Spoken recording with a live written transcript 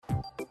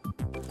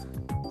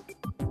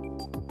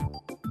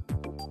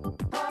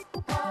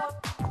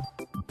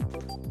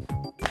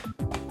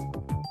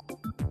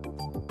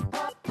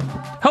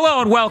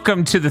Hello and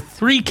welcome to the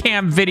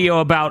 3-cam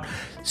video about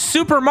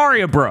Super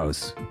Mario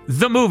Bros.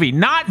 The movie.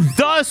 Not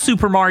the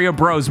Super Mario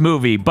Bros.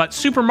 Movie, but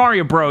Super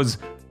Mario Bros.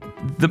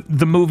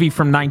 The movie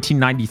from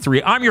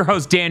 1993. I'm your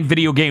host, Dan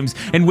Video Games,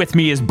 and with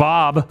me is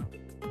Bob.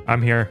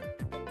 I'm here.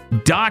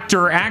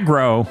 Dr.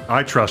 Agro.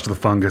 I trust the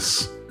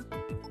fungus.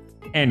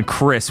 And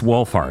Chris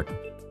Wolfhard.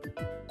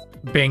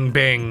 Bing,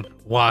 bing,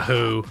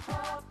 wahoo.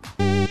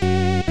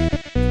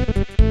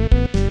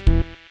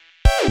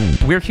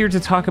 We're here to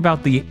talk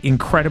about the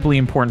incredibly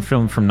important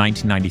film from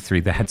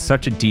 1993 that had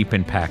such a deep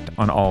impact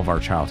on all of our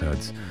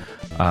childhoods,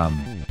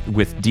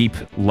 with deep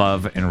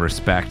love and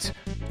respect,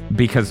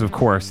 because, of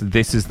course,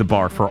 this is the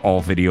bar for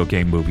all video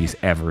game movies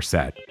ever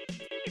set.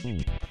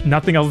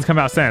 Nothing else has come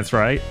out since,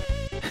 right?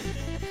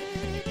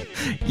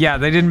 Yeah,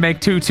 they didn't make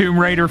 2 Tomb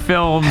Raider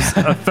films.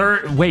 A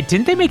third... Wait,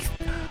 didn't they make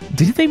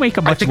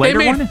a much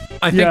later one?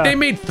 I think they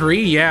made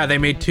 3. Yeah, they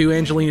made 2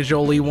 Angelina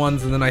Jolie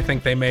ones, and then I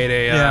think they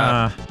made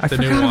I the forgot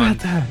new one.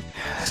 about that.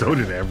 So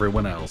did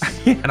everyone else.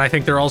 And I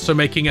think they're also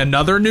making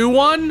another new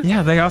one.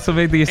 Yeah, they also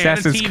made the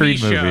Assassin's and a TV Creed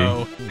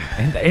show. movie.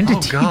 And a Oh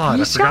TV God,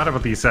 I show? forgot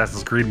about the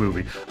Assassin's Creed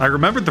movie. I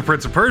remembered the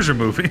Prince of Persia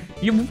movie.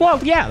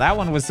 Well, yeah, that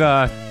one was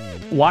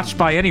watched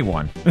by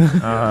anyone.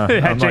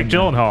 It had Jake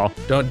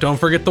Gyllenhaal. Don't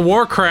forget the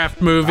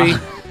Warcraft movie.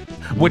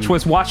 Which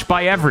was watched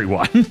by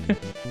everyone.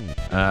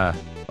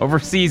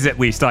 Overseas, at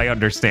least, I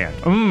understand.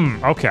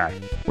 Okay.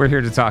 We're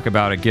here to talk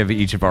about it, give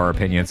each of our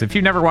opinions. If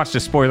you've never watched a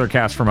spoiler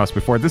cast from us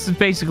before, this is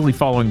basically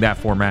following that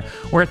format,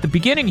 where at the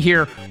beginning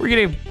here, we're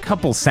getting a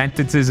couple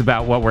sentences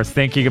about what we're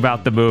thinking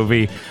about the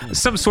movie,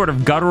 some sort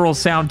of guttural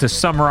sound to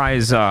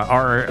summarize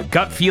our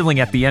gut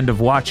feeling at the end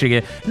of watching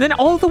it, and then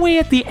all the way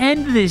at the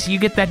end of this, you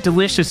get that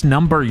delicious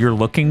number you're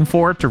looking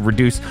for to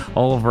reduce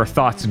all of our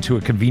thoughts into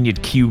a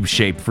convenient cube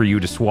shape for you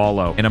to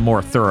swallow in a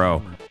more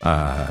thorough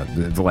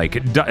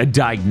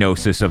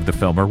diagnosis of the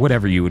film, or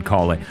whatever you would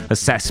call it,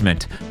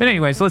 assessment. But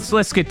anyways,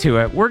 let's get to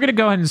it. We're gonna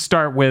go ahead and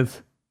start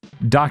with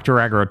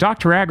Dr. Agro.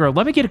 Dr. Agro,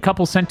 let me get a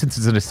couple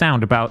sentences and a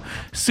sound about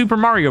Super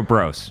Mario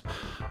Bros.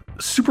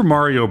 Super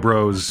Mario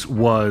Bros.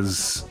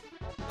 Was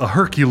a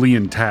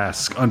Herculean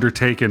task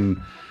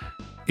undertaken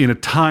in a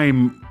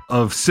time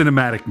of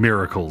cinematic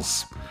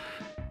miracles.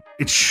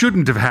 It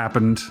shouldn't have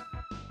happened.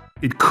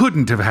 It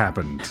couldn't have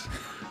happened.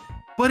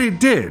 But it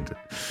did.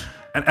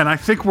 And I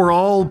think we're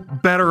all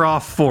better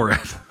off for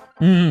it.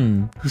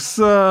 It's,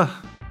 wahoo.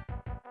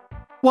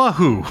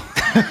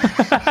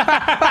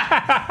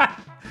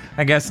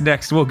 I guess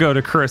next we'll go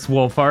to Chris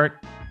Wolfhard.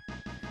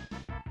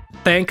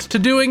 Thanks to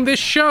doing this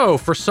show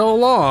for so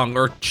long,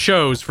 or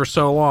shows for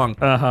so long.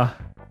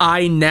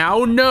 I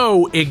now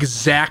know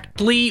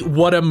exactly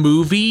what a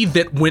movie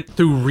that went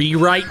through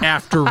rewrite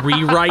after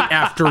rewrite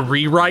after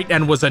rewrite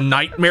and was a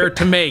nightmare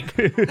to make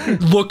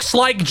looks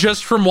like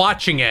just from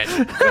watching it.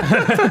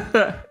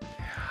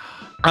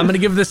 I'm gonna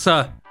give this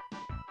a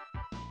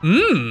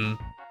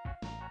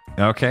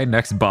Okay,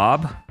 next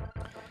Bob.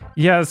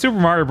 Yeah, the Super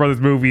Mario Brothers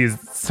movie is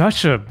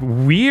such a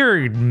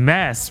weird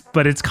mess,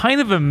 but it's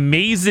kind of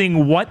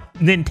amazing what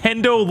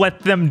Nintendo let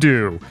them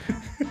do.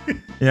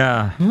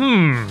 Yeah.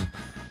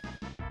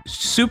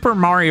 Super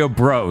Mario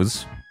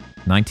Bros.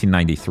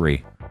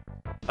 1993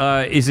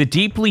 is a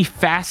deeply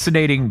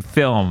fascinating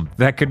film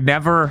that could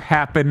never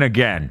happen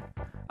again.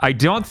 I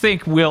don't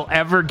think we'll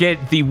ever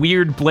get the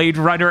weird Blade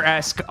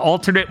Runner-esque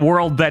alternate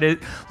world that it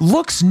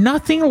looks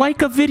nothing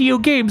like a video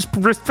game's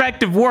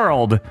respective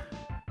world,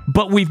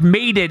 but we've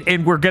made it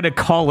and we're going to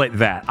call it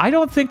that. I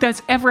don't think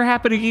that's ever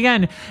happening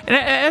again. And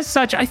as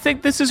such, I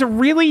think this is a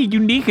really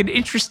unique and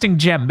interesting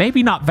gem.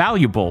 Maybe not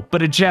valuable,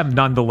 but a gem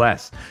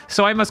nonetheless.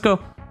 So I must go,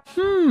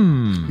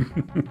 You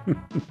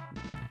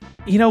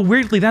know,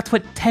 weirdly, that's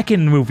what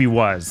Tekken movie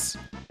was.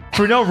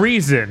 For no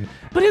reason.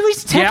 But at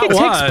least Tekken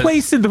takes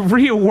place in the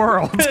real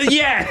world.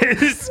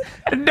 Yes!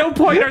 At no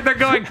point are they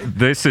going,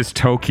 this is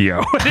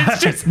Tokyo.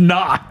 It's just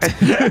not.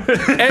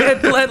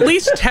 at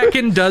least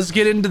Tekken does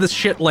get into the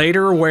shit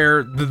later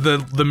where the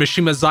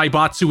Mishima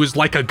Zaibatsu is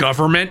like a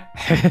government.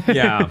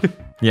 Yeah,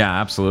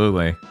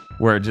 absolutely.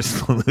 Where it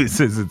just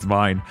loses its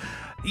mind.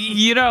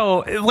 You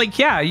know, like,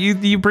 yeah,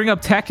 you bring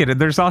up Tekken,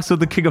 and there's also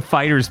the King of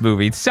Fighters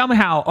movie.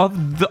 Somehow,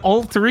 of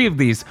all 3 of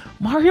these,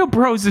 Mario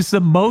Bros. Is the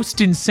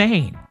most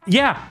insane.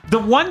 Yeah, the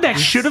one that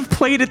should have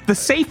played it the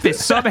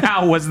safest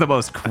somehow was the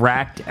most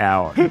cracked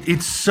out.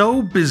 It's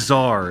so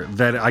bizarre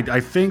that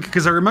I think,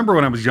 because I remember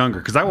when I was younger,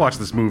 because I watched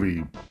this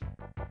movie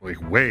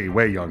like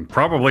way young,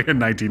 probably in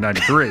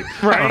 1993.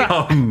 Right.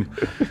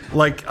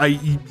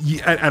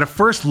 At a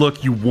first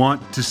look, you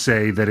want to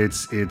say that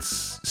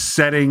its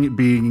setting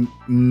being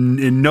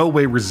in no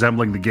way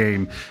resembling the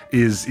game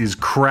is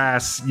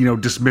crass,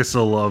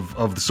 dismissal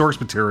of the source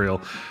material.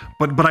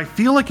 But I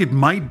feel like it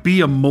might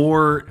be a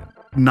more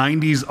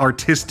 90s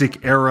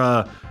artistic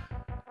era,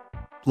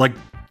 like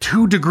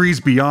 2 degrees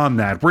beyond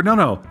that, where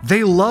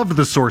they loved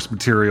the source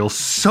material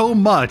so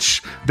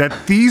much that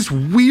these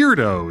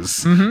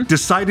weirdos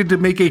decided to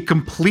make a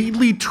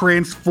completely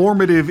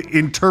transformative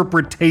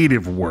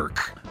interpretative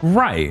work.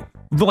 Right.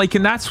 Like,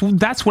 and that's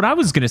what I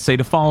was going to say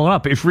to follow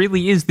up. It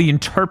really is the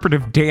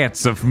interpretive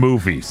dance of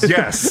movies.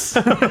 Yes.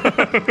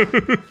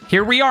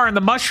 Here we are in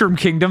the Mushroom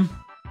Kingdom.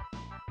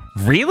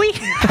 Really?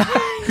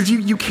 Because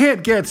you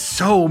can't get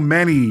so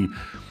many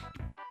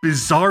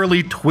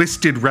bizarrely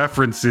twisted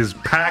references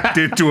packed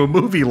into a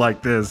movie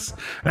like this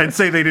and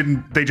say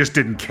they just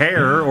didn't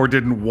care or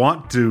didn't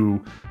want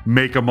to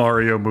make a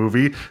Mario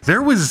movie.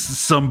 There was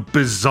some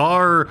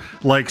bizarre,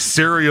 like,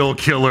 serial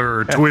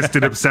killer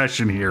twisted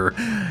obsession here.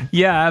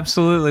 Yeah,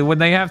 absolutely. When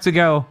they have to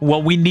go,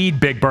 well, we need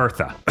Big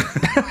Bertha.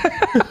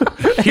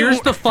 Here's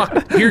the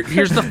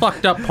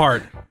fucked up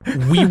part.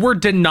 We were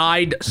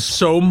denied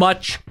so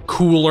much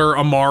cooler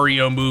a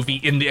Mario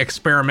movie in the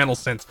experimental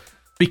sense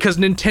because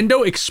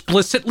Nintendo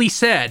explicitly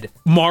said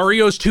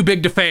Mario's too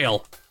big to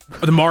fail.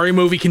 The Mario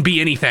movie can be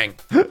anything.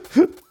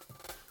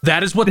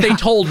 That is what they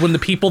told when the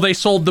people they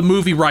sold the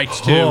movie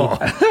rights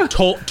to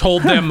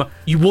told them,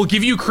 we'll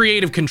give you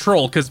creative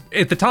control, because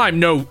at the time,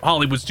 no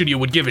Hollywood studio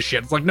would give a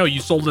shit. It's like, no,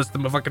 you sold us the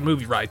fucking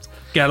movie rights.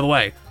 Get out of the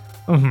way.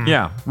 Mm-hmm.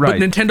 Yeah, right.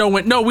 But Nintendo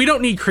went, no, we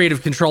don't need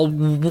creative control.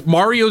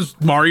 Mario's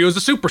a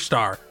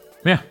superstar.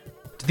 Yeah.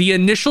 The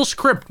initial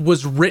script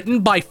was written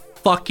by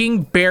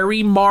fucking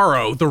Barry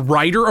Morrow, the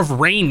writer of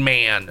Rain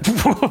Man.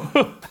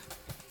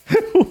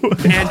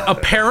 And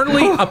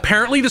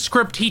apparently the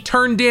script he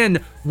turned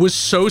in was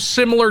so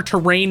similar to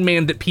Rain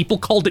Man that people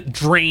called it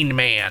Drain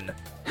Man.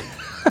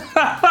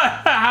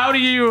 How do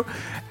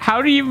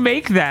you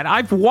make that?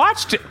 I've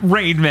watched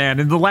Rain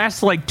Man in the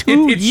last like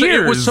 2 years.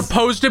 It was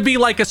supposed to be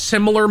like a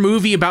similar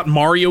movie about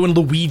Mario and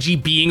Luigi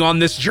being on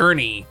this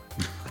journey.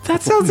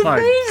 That sounds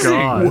amazing.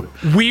 God.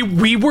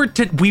 We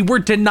were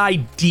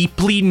denied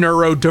deeply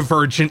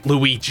neurodivergent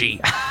Luigi.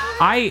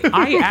 I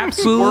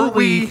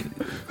absolutely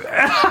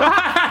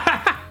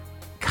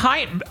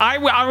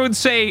I would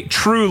say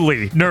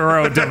truly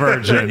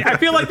neurodivergent. I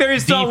feel like there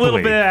is still a little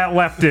bit of that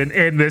left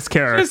in this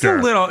character. Just a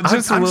little.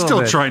 I'm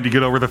still trying to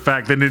get over the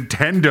fact that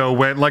Nintendo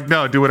went like,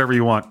 no, do whatever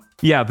you want.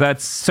 Yeah,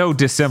 that's so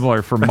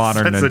dissimilar from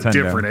modern That's Nintendo. a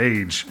different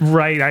age.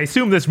 Right, I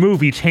assume this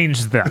movie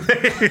changed them.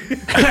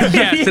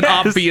 Yes, it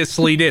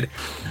obviously did.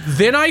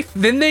 Then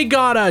they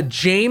got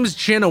James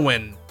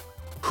Genowan,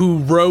 who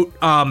wrote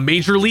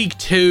Major League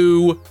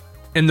 2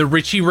 and the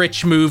Richie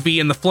Rich movie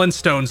and the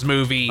Flintstones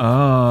movie.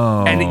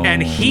 Oh.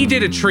 And he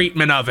did a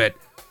treatment of it.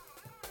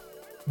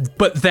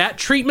 But that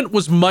treatment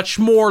was much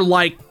more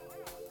like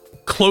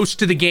close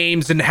to the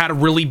games and had a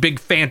really big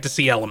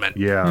fantasy element.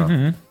 Yeah.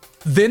 Mm-hmm.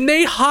 Then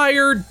they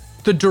hired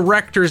the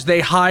directors. They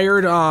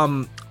hired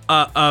a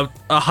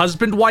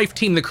husband-wife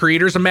team, the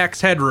creators of Max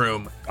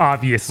Headroom.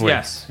 Obviously.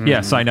 Yes.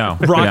 Yes, I know.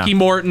 Rocky Yeah.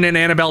 Morton and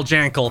Annabelle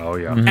Jankel. Oh,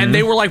 yeah. Mm-hmm. And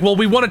they were like, well,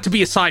 we want it to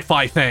be a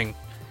sci-fi thing.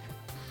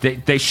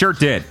 They sure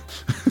did.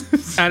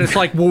 And it's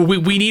like, well,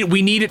 we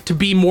need it to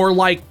be more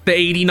like the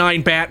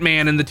 89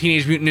 Batman and the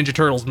Teenage Mutant Ninja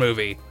Turtles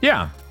movie.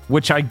 Yeah.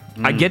 Which I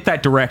get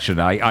that direction.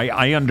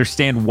 I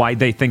understand why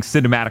they think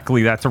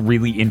cinematically that's a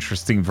really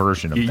interesting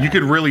version of that. You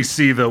could really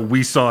see the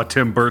We Saw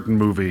Tim Burton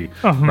movie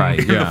Right,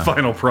 in the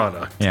final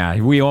product.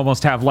 Yeah, we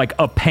almost have like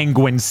a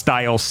penguin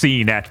style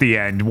scene at the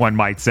end, one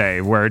might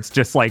say, where it's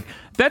just like,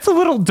 that's a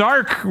little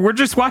dark. We're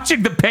just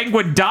watching the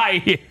penguin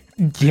die.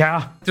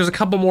 Yeah. There's a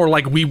couple more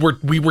like we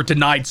were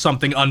denied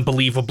something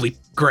unbelievably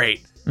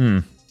great.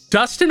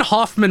 Dustin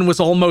Hoffman was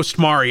almost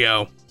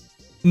Mario.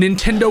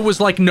 Nintendo was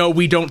like, no,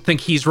 we don't think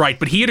he's right,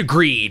 but he had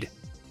agreed.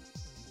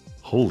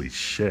 Holy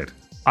shit.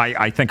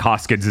 I think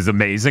Hoskins is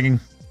amazing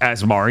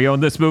as Mario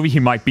in this movie. He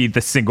might be the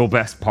single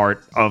best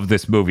part of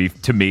this movie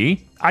to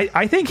me.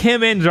 I think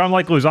him and John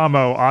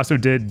Leguizamo also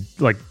did,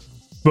 like,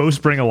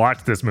 both bring a lot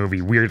to this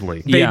movie,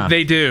 weirdly.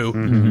 They do.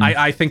 Mm-hmm.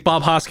 I think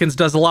Bob Hoskins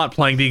does a lot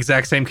playing the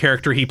exact same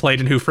character he played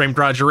in Who Framed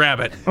Roger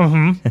Rabbit.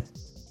 Mm-hmm.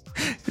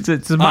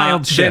 It's a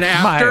mild shift.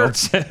 Mild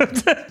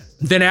shift.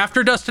 Then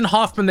after Dustin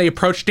Hoffman, they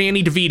approached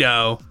Danny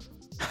DeVito.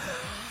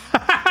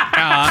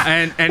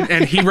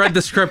 And he read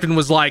the script and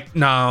was like,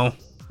 no.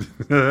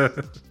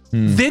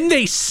 Then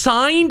they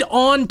signed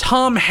on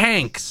Tom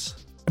Hanks.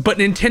 But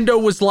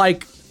Nintendo was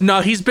like,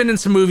 no, he's been in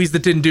some movies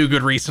that didn't do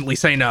good recently.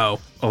 Say no.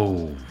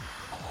 Oh.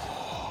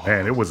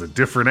 Man, it was a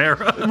different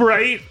era.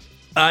 Right?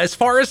 As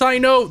far as I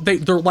know,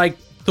 they're like,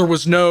 there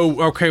was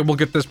no, okay, we'll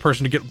get this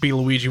person to be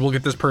Luigi. We'll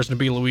get this person to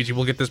be Luigi.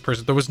 We'll get this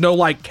person. There was no,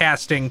 like,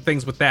 casting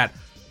things with that.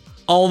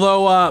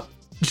 Although,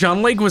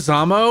 John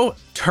Leguizamo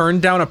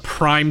turned down a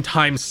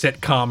primetime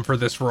sitcom for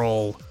this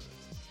role.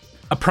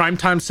 A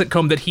primetime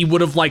sitcom that he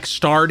would have, like,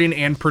 starred in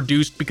and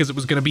produced because it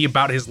was going to be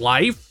about his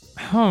life.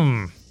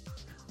 I'm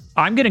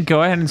going to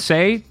go ahead and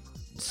say,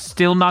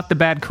 still not the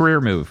bad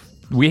career move.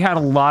 We had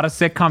a lot of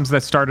sitcoms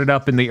that started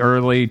up in the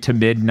early to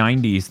mid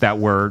 90s that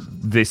were,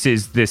 this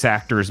is this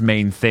actor's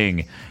main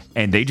thing,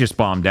 and they just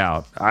bombed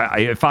out.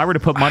 If I were to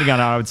put money on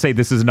it, I would say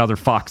this is another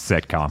Fox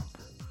sitcom.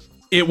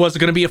 It was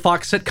going to be a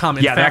Fox sitcom.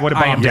 In fact, that would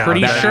have bombed out.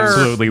 pretty That sure.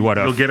 absolutely would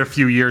have. You'll get a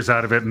few years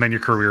out of it, and then your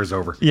career's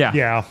over. Yeah.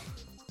 Yeah.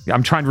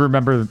 I'm trying to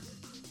remember.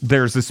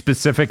 There's a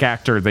specific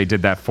actor they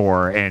did that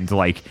for, and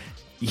like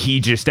he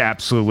just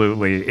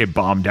absolutely, it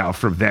bombed out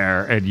from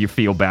there, and you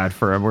feel bad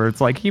for him, where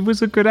it's like, he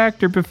was a good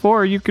actor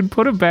before. You can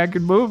put him back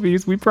in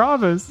movies, we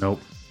promise. Nope.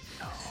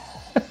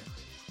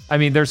 I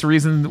mean, there's a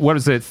reason, what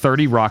is it,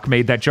 30 Rock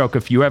made that joke,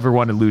 if you ever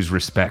want to lose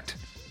respect,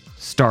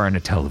 star in a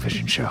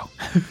television show.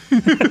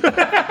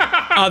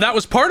 That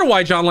was part of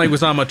why John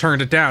Leguizamo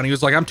turned it down. He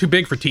was like, I'm too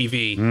big for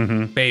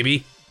TV,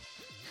 baby.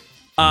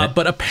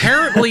 But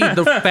apparently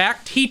the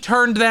fact he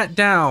turned that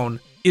down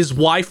is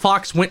why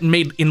Fox went and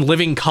made In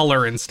Living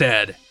Color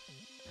instead.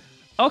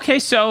 Okay,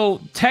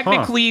 so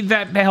technically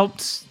that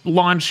helped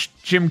launch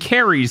Jim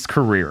Carrey's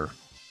career.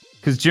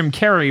 Because Jim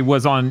Carrey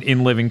was on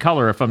In Living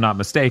Color, if I'm not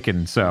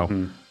mistaken,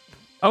 so...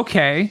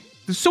 Okay.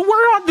 So we're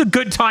on the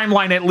good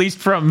timeline, at least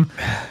from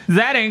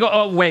that angle.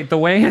 Oh, wait, the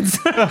Wayans?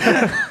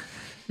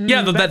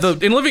 Yeah, the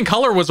In Living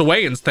Color was a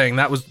Wayans thing.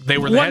 They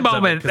were the one heads of it,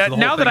 moment. 'cause the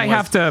Now whole that I thing was-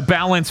 have to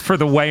balance for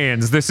the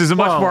Wayans, this is a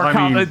much more I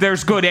common. mean,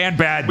 There's good and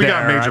bad We there.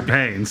 got Major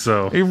Pain,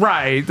 so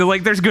Right.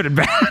 Like, there's good and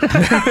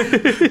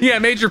bad. Yeah,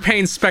 Major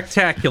Payne's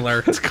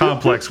spectacular. it's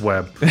complex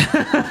web.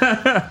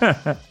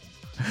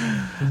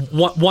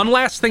 One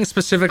last thing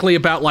specifically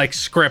about like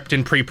script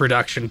and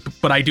pre-production,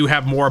 but I do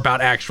have more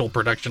about actual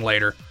production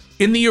later.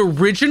 In the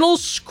original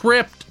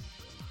script,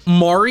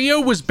 Mario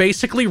was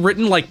basically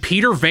written like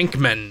Peter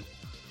Venkman,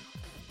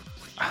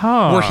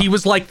 where he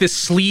was like this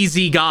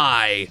sleazy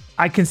guy.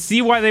 I can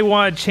see why they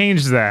want to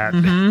change that.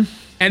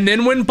 And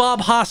then when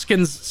Bob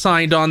Hoskins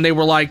signed on, they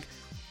were like,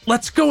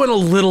 let's go in a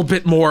little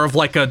bit more of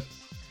like a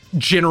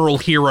general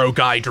hero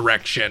guy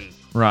direction.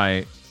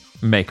 Right.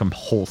 Make them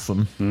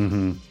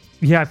wholesome.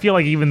 Yeah, I feel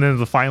like even in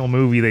the final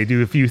movie, they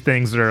do a few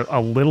things that are a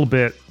little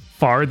bit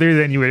farther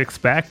than you would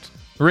expect.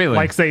 Really?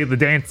 Like, say, the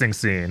dancing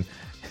scene.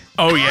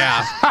 Oh,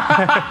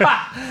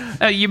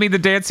 yeah. You mean the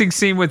dancing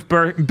scene with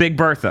Big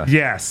Bertha?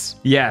 Yes.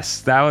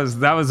 Yes, that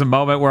was a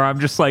moment where I'm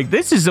just like,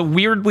 this is a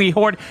weirdly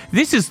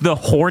this is the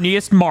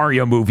horniest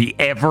Mario movie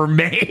ever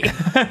made.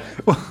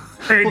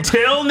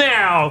 Until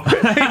now.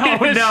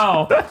 Oh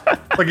no.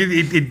 Like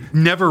it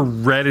never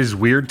read as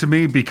weird to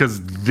me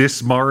because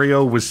this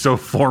Mario was so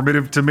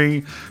formative to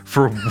me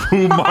for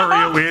who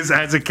Mario is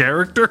as a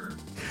character.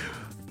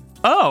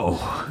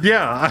 Oh.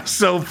 Yeah,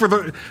 so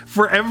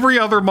for every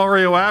other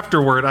Mario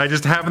afterward, I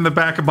just have in the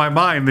back of my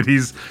mind that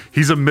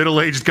he's a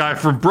middle-aged guy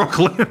from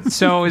Brooklyn.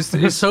 So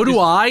So do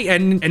I,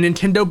 and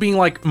Nintendo being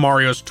like,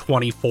 Mario's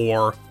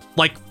 24.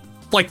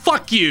 Like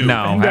fuck you.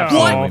 No, No.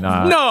 absolutely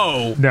not.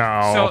 No.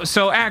 No.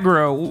 So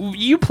Aggro,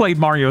 you played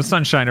Mario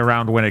Sunshine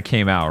around when it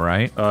came out,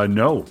 right?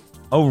 No.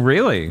 Oh,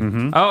 really?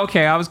 Oh,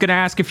 okay. I was going to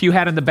ask if you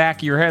had in the back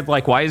of your head,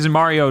 like, why isn't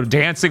Mario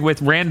dancing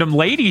with random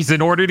ladies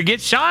in order to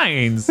get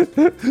shines?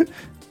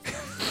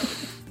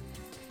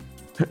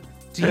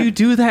 Do you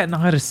do that in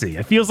Odyssey?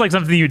 It feels like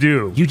something you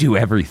do. You do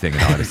everything in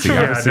Odyssey.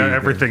 Yeah, Odyssey.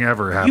 everything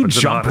ever You happens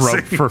in jump Odyssey.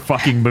 rope for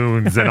fucking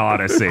moons in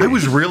Odyssey. I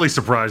was really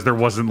surprised there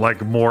wasn't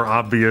like more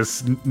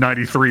obvious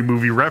 93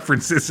 movie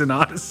references in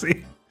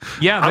Odyssey.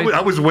 Yeah,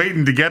 I was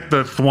waiting to get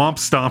the Thwomp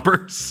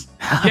Stompers.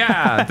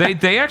 yeah,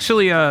 they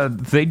actually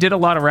they did a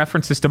lot of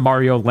references to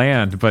Mario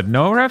Land, but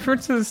no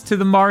references to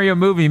the Mario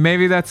movie.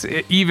 Maybe that's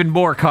even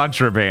more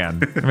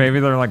contraband. Maybe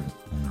they're like,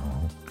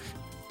 no,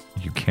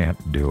 you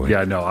can't do it.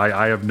 Yeah, no,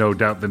 I have no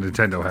doubt that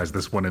Nintendo has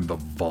this one in the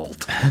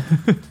vault.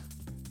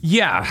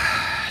 Yeah.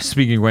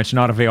 Speaking of which,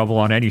 not available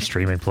on any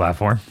streaming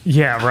platform.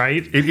 Yeah,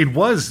 right? It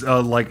was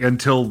like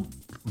until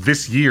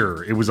this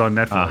year, it was on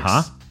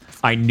Netflix.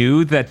 I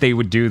knew that they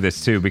would do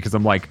this too because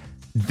I'm like,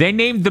 they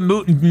named the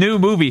new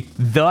movie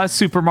The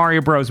Super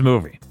Mario Bros.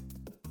 Movie.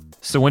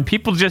 So when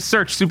people just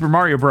search Super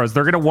Mario Bros.,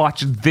 they're going to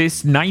watch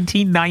this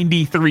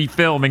 1993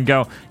 film and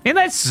go, man,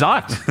 that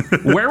sucked.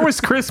 Where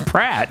was Chris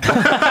Pratt?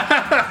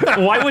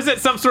 Why was it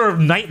some sort of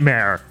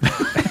nightmare?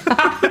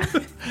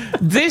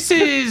 This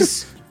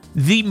is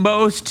the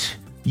most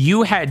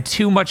you had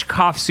too much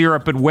cough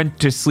syrup and went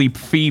to sleep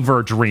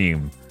fever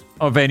dream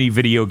of any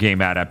video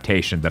game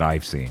adaptation that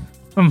I've seen.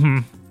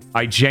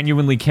 I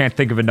genuinely can't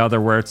think of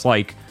another where it's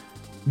like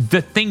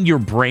the thing your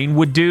brain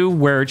would do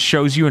where it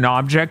shows you an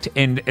object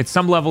and at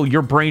some level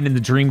your brain in the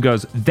dream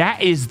goes,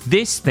 that is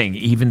this thing,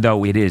 even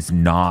though it is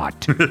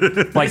not.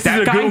 Like This is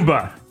a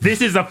Goomba.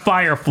 This is a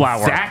fire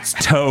flower. That's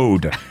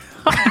Toad.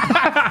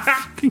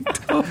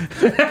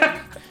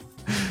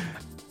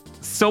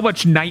 So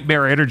much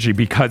nightmare energy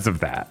because of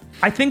that.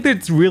 I think that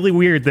it's really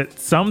weird that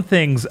some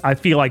things I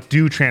feel like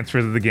do transfer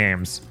to the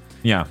games.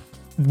 Yeah.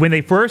 When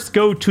they first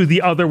go to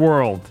the other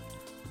world,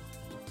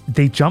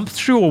 they jump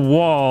through a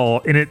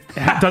wall and it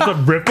does a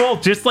ripple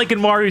just like in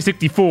Mario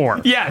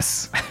 64.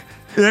 Yes,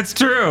 that's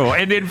true.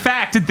 And in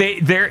fact,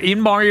 they're in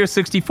Mario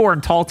 64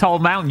 in Tall Tall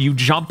Mountain. You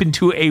jump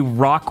into a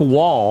rock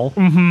wall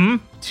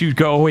to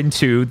go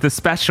into the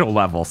special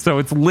level. So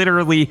it's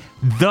literally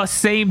the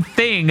same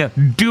thing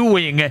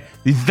doing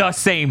the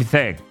same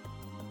thing.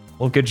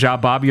 Well, good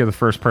job, Bob. You're the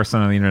first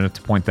person on the internet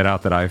to point that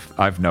out that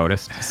I've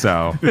noticed.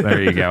 So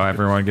there you go.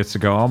 Everyone gets to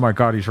go, oh my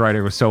God, he's right.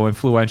 It was so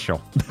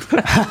influential.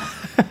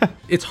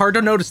 it's hard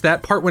to notice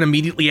that part when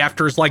immediately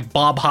after is like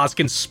Bob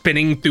Hoskins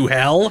spinning through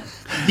hell.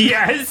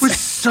 Yes. It was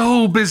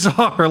so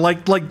bizarre.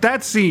 Like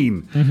that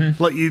scene.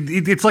 Like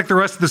it's like the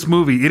rest of this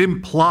movie. It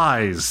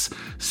implies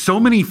so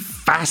many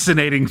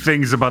fascinating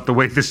things about the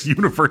way this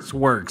universe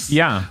works.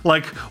 Yeah.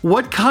 Like,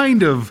 what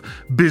kind of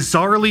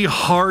bizarrely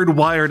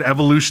hardwired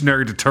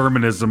evolutionary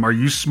determinism are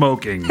you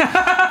smoking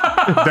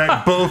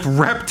that both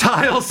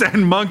reptiles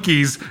and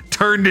monkeys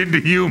turned into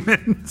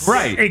humans?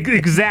 Right.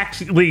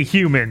 Exactly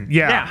human.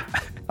 Yeah.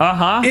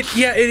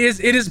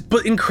 It is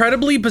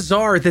incredibly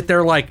bizarre that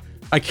they're like,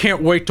 I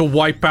can't wait to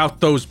wipe out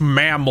those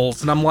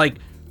mammals. And I'm like,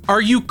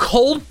 are you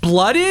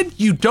cold-blooded?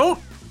 You don't,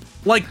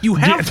 like, you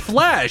have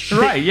flesh.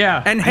 Right,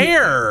 yeah. And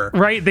hair.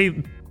 Right.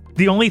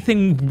 The only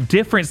thing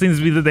different seems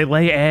to be that they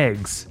lay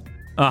eggs.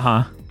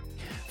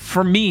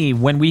 For me,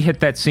 when we hit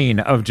that scene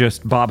of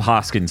just Bob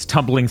Hoskins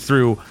tumbling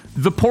through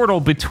the portal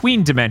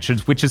between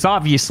dimensions, which is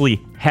obviously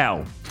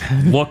hell,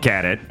 look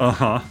at it.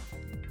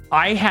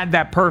 I had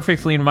that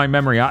perfectly in my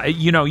memory.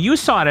 You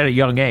saw it at a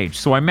young age,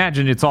 so I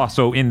imagine it's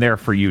also in there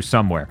for you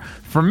somewhere.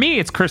 For me,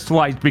 it's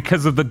crystallized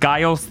because of the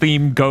Giles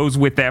theme goes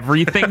with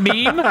everything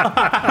meme, where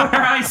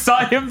I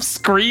saw him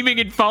screaming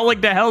and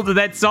falling to hell to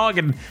that song,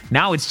 and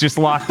now it's just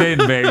locked in,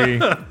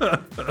 baby.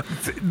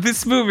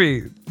 This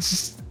movie,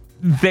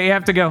 they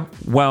have to go,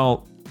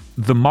 well,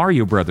 the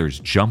Mario Brothers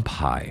jump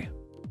high.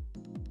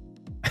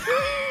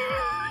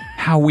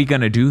 How are we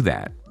going to do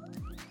that?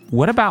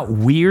 What about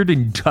weird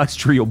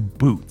industrial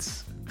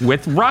boots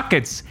with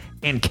rockets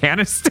and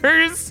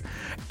canisters?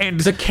 And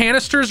The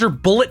canisters are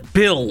bullet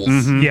bills.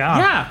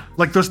 yeah.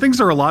 Like, those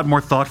things are a lot more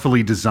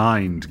thoughtfully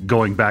designed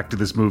going back to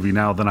this movie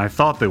now than I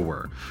thought they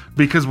were.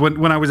 Because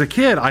when I was a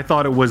kid, I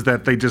thought it was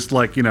that they just,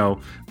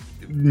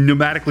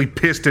 pneumatically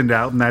pistoned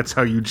out and that's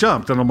how you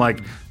jumped. And I'm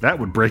like, that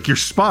would break your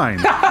spine.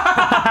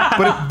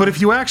 But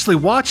if you actually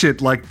watch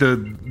it, like,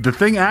 the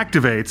thing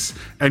activates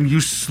and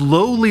you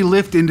slowly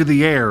lift into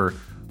the air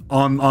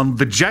on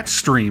the jet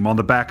stream on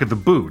the back of the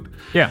boot.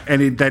 Yeah.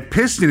 And that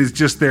piston is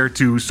just there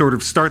to sort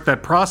of start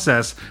that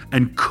process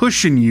and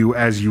cushion you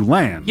as you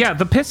land. Yeah,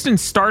 the piston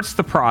starts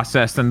the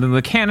process, and then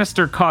the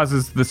canister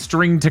causes the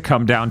string to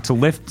come down to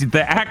lift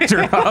the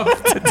actor up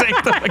to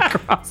take them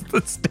across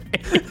the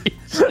stage.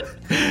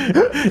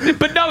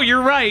 But no,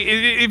 you're right.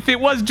 If it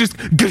was just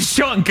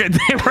gashunk and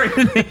they were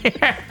in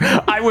the air,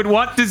 I would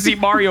want to see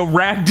Mario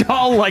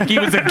ragdoll like he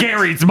was a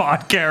Gary's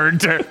Mod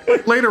character.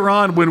 Later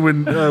on,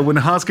 when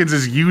Hoskins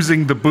is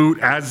using the boot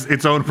as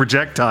its own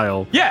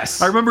projectile.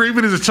 Yes. I remember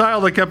even as a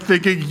child, I kept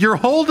thinking, you're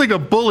holding a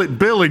bullet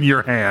bill in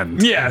your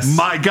hand. Yes.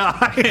 My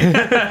guy.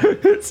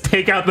 Let's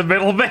take out the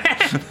middleman.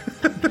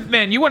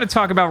 Man, you want to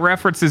talk about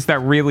references that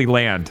really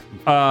land.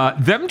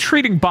 Them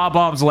treating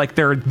bob-ombs like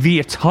they're the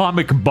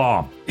atomic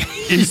bomb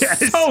is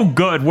so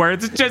good, where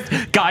it's just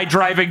guy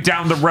driving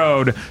down the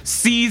road,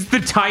 sees the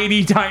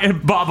tiny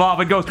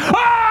bob-omb and goes,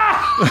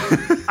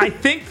 ah! I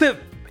think that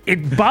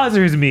it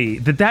bothers me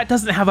that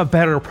doesn't have a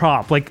better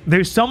prop. Like,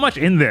 there's so much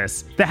in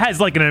this that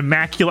has like an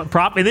immaculate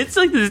prop, and it's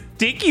like this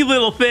dinky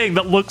little thing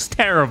that looks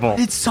terrible.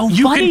 It's so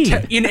You funny.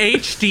 can in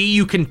HD,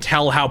 you can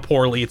tell how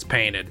poorly it's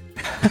painted.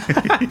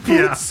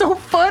 Yeah. It's so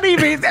funny,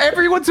 man.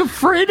 Everyone's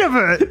afraid of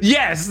it.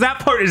 Yes, that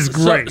part is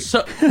great.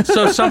 So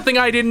something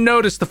I didn't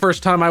notice the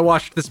first time I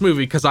watched this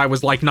movie, because I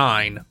was like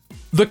 9.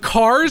 The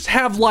cars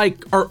have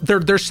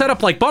they're set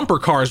up like bumper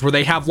cars where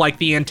they have like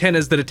the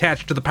antennas that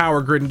attach to the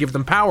power grid and give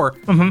them power.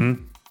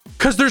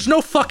 Because there's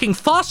no fucking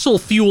fossil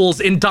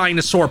fuels in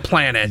Dinosaur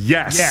Planet.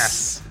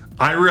 Yes.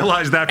 I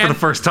realized that for the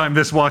first time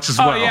this watch as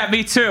well. Oh yeah,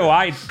 me too.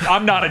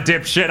 I'm not a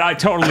dipshit. I'm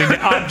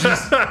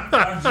just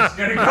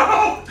gonna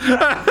go.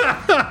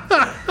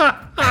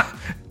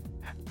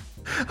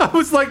 I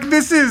was like,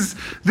 this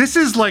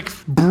is like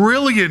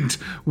brilliant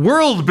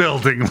world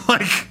building.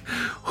 Like,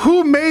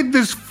 who made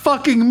this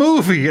fucking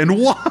movie and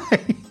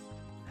why?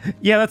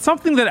 Yeah, that's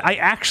something that I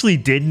actually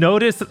did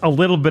notice a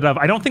little bit of.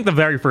 I don't think the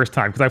very first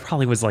time, because I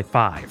probably was like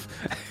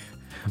 5.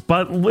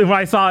 But when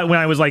I saw it when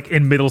I was like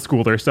in middle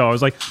school or so, I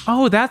was like,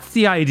 oh, that's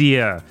the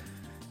idea.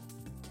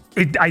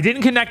 I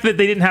didn't connect that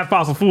they didn't have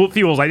fossil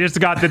fuels. I just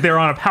got that they're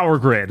on a power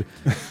grid.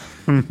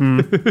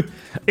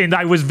 And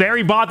I was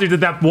very bothered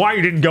that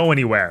wire didn't go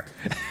anywhere.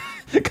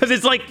 Because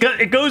it's like,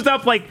 it goes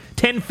up like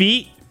 10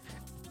 feet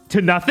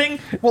to nothing.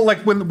 Well, like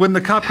when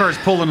the cop cars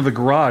pull into the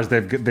garage,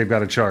 they've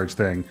got a charge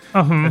thing.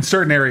 And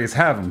certain areas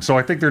have them. So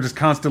I think they're just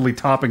constantly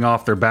topping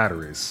off their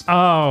batteries.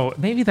 Oh,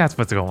 maybe that's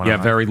what's going on. Yeah,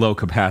 very low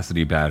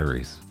capacity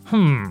batteries.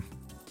 Now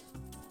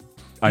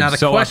I'm the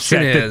so question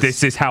upset that is-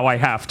 this is how I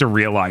have to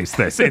realize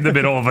this in the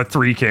middle of a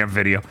 3-cam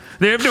video.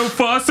 They have no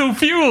fossil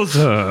fuels.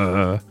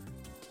 Now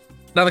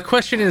the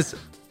question is,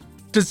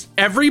 does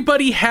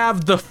everybody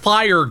have the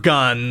fire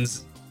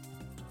guns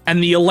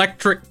and the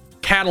electric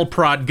cattle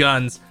prod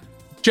guns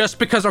just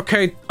because,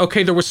 okay,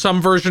 there was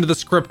some version of the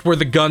script where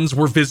the guns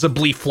were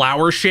visibly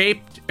flower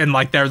shaped and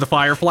like they're the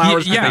fire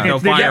flowers? Yeah, no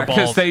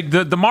because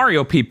fireballs. the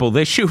Mario people,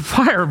 they shoot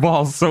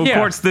fireballs. So of Yeah.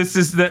 course this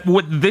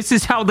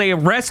is how they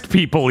arrest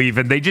people.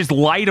 Even they just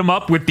light them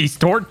up with these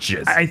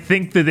torches. I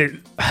think that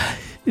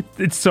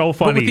it's so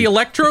funny. But with the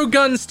electro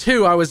guns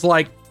too, I was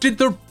like, did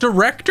the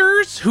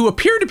directors, who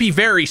appear to be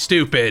very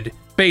stupid,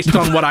 based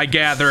on what I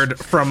gathered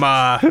from,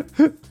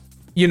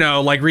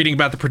 like reading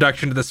about the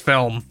production of this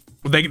film,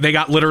 they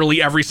got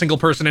literally every single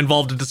person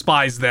involved to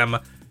despise them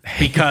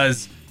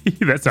because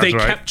they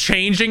kept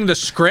changing the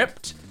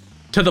script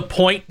to the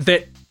point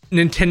that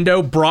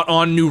Nintendo brought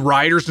on new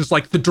writers. It's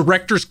like, the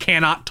directors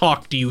cannot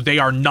talk to you. They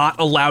are not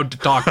allowed to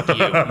talk to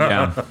you.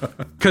 Yeah.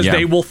 Because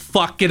they will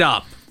fuck it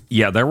up.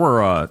 Yeah, there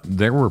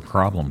were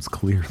problems,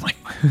 clearly.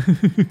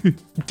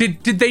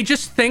 Did they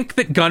just think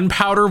that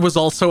gunpowder was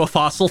also a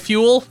fossil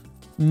fuel?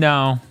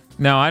 No,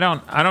 I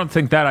don't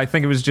think that. I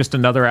think it was just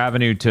another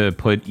avenue to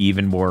put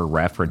even more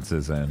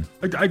references in.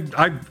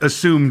 I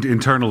assumed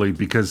internally,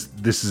 because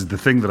this is the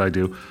thing that I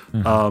do.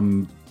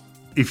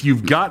 If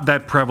you've got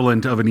that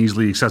prevalent of an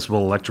easily accessible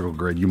electrical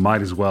grid, you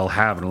might as well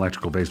have an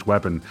electrical-based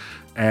weapon.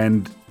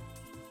 And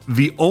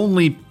the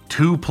only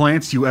two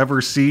plants you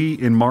ever see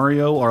in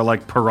Mario are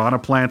like piranha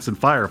plants and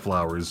fire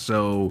flowers.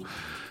 So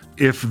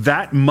if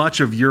that much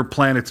of your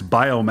planet's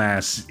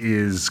biomass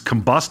is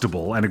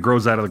combustible and it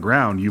grows out of the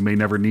ground, you may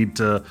never need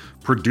to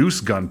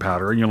produce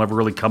gunpowder, and you'll never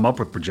really come up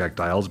with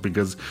projectiles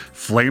because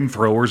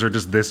flamethrowers are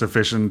just this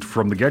efficient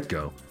from the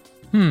get-go.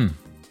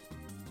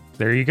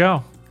 There you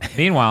go.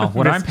 Meanwhile,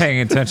 what I'm paying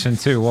attention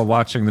to while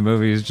watching the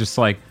movie is just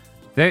like,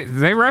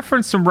 they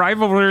reference some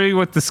rivalry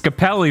with the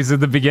Scapellis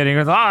at the beginning.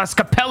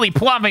 Scapelli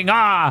plumbing,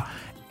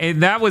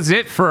 and that was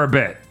it for a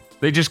bit.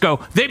 They just go,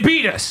 they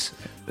beat us,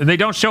 and they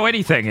don't show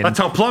anything. And that's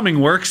how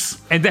plumbing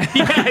works. And then,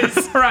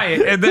 yes,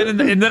 right. And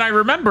then I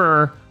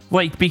remember,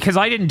 like, because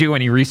I didn't do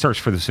any research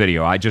for this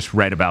video, I just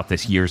read about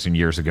this years and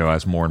years ago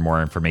as more and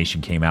more information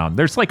came out.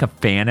 There's like a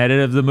fan edit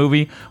of the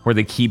movie where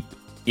they keep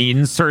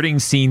inserting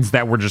scenes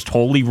that were just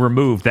wholly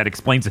removed that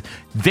explains it.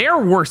 There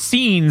were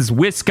scenes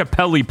with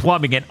Scapelli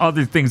plumbing and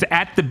other things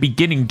at the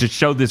beginning to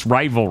show this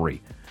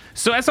rivalry.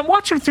 So as I'm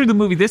watching through the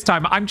movie this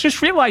time, I'm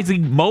just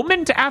realizing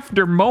moment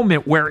after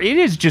moment where it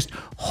is just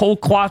whole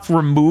cloth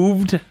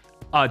removed,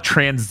 a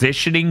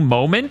transitioning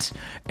moment,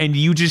 and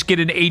you just get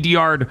an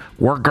ADR,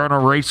 we're gonna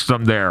race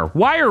them there.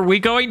 Why are we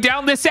going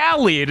down this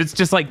alley? And it's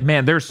just like,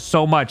 man, there's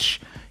so much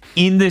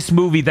in this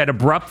movie that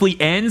abruptly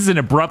ends and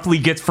abruptly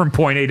gets from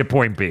point A to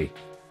point B.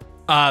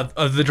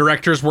 The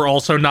directors were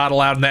also not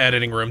allowed in the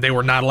editing room. They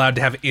were not allowed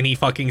to have any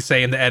fucking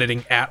say in the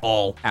editing at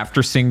all.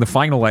 After seeing the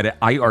final edit,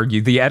 I argue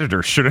the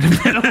editor shouldn't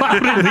have been allowed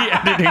in the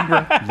editing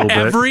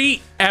room.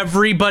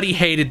 Everybody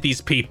hated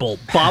these people.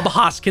 Bob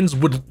Hoskins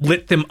would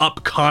lit them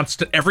up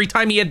constant. Every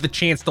time he had the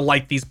chance to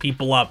light these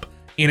people up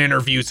in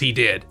interviews, he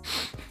did.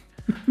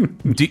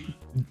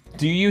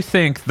 Do you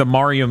think the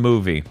Mario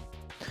movie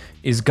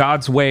is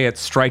God's way at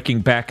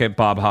striking back at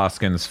Bob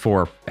Hoskins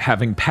for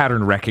having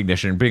pattern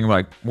recognition, being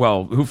like,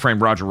 well, Who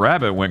Framed Roger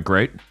Rabbit went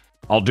great.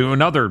 I'll do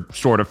another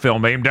sort of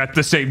film aimed at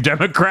the same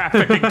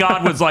demographic. And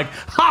God was like,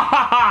 ha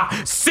ha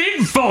ha,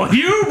 sinful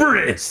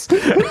hubris.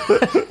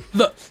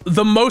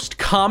 The most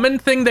common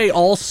thing they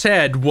all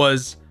said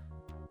was,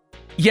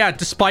 yeah,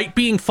 despite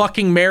being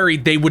fucking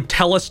married, they would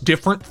tell us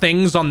different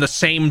things on the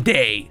same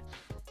day.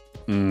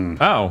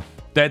 Oh,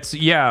 that's,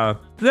 yeah.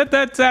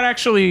 That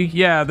actually,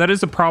 yeah, that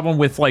is a problem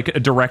with like a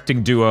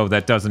directing duo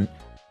that doesn't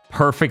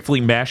perfectly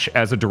mesh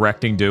as a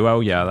directing duo.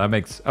 Yeah, that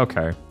makes,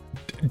 okay.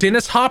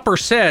 Dennis Hopper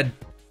said,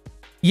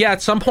 yeah,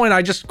 at some point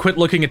I just quit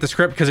looking at the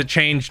script because it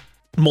changed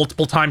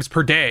multiple times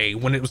per day.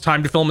 When it was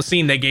time to film a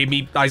scene,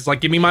 I was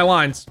like, give me my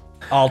lines.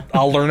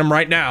 I'll learn them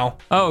right now.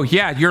 Oh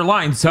yeah, your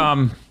lines.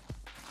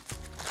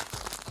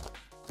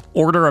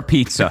 Order a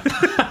pizza.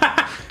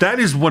 That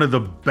is one of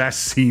the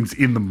best scenes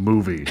in the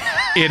movie.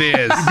 It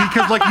is.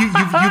 Because like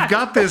you've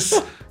got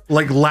this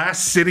like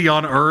last city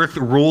on Earth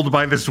ruled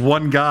by this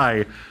one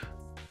guy,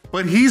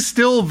 but he's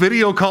still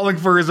video calling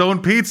for his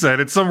own pizza, and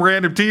it's some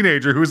random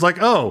teenager who's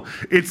like, oh,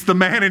 it's the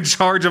man in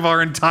charge of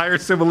our entire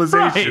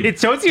civilization. Right. It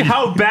shows you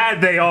how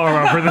bad they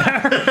are over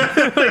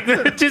there.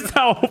 Like, just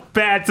how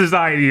bad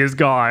society has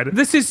gone.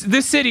 This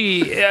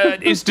city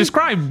is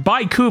described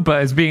by Koopa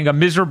as being a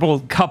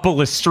miserable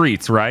couple of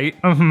streets, right?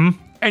 Mm-hmm.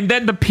 And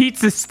then the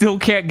pizza still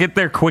can't get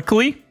there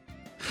quickly?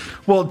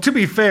 Well, to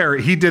be fair,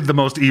 he did the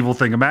most evil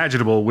thing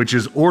imaginable, which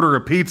is order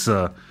a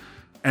pizza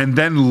and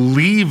then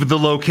leave the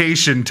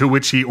location to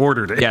which he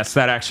ordered it. Yes,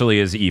 that actually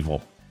is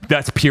evil.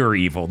 That's pure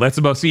evil. That's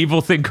the most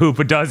evil thing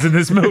Koopa does in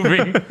this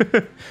movie.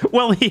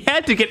 Well, he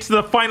had to get to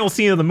the final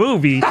scene of the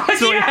movie,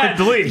 so he had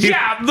to leave.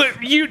 Yeah, look,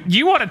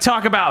 you want to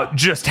talk about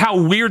just how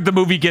weird the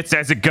movie gets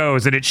as it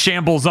goes, and it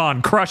shambles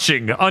on,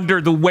 crushing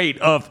under the weight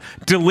of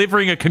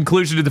delivering a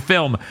conclusion to the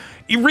film.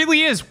 It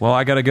really is. Well,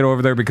 I got to get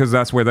over there because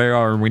that's where they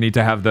are, and we need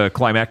to have the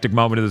climactic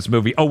moment of this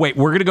movie. Oh, wait,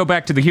 we're going to go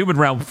back to the human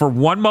realm for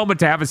one moment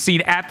to have a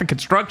scene at the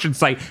construction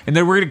site, and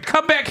then we're going to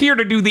come back here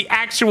to do the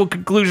actual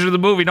conclusion of the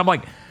movie. And I'm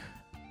like,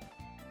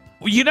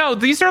 you know,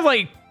 these are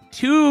like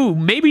 2,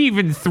 maybe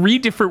even 3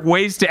 different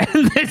ways to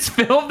end this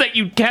film that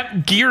you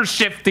kept gear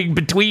shifting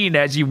between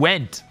as you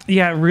went.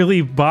 Yeah, it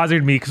really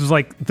bothered me because it was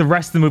like the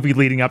rest of the movie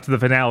leading up to the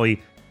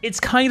finale. It's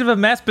kind of a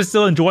mess, but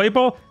still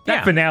enjoyable.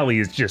 That finale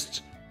is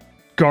just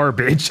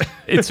garbage.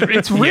 It's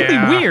really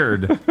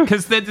weird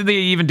because they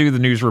even do the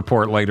news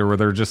report later where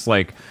they're just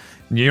like,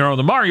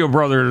 the Mario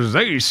Brothers,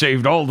 they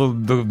saved all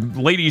the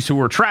ladies who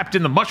were trapped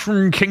in the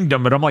Mushroom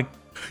Kingdom. And I'm like,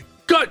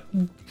 God,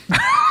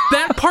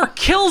 that part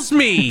kills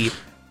me.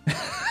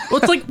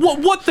 It's like,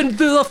 what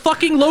the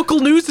fucking local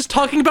news is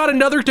talking about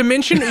another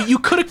dimension? You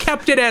could have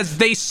kept it as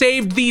they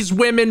saved these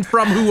women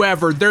from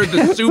whoever. They're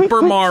the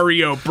Super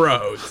Mario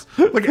Bros.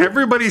 Like,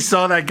 everybody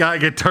saw that guy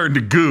get turned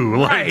to goo.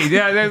 Like, right,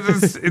 yeah,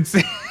 it's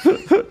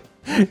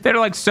they're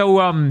like,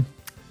 so,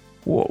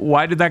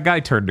 why did that guy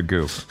turn to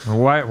goo?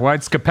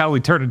 Why'd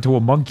Scapelli turn into a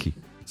monkey?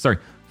 Sorry,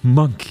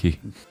 monkey.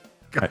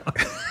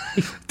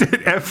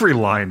 Every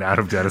line out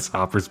of Dennis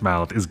Hopper's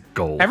mouth is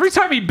gold. Every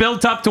time he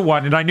built up to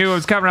one and I knew it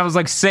was coming, I was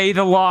like, say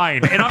the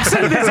line. And I'm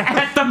saying this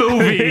at the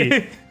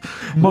movie.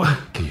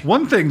 Monkey.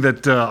 One thing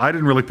that I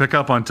didn't really pick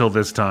up on until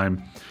this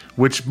time,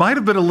 which might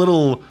have been a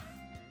little,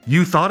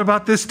 you thought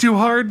about this too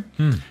hard,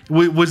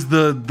 was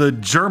the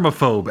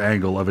germaphobe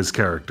angle of his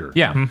character.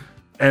 Yeah.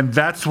 And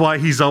that's why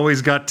he's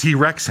always got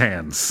T-Rex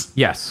hands.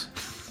 Yes.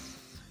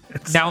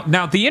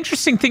 Now, the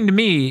interesting thing to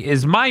me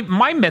is my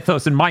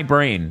mythos in my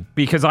brain,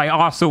 because I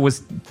also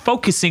was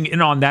focusing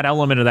in on that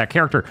element of that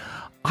character.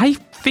 I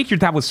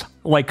figured that was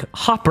like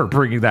Hopper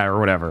bringing that or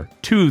whatever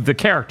to the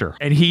character.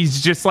 And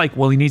he's just like,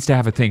 well, he needs to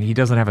have a thing. He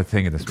doesn't have a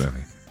thing in this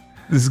movie.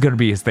 This is going to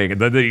be his thing. And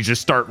then they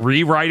just start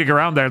rewriting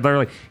around there. They're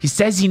like, he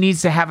says he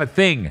needs to have a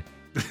thing.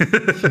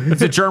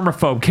 He's a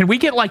germaphobe. Can we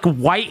get like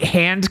white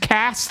hand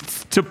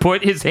casts to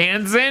put his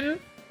hands in?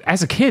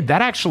 As a kid,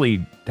 that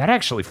actually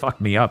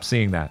fucked me up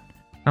seeing that.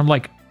 I'm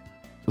like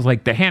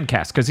the hand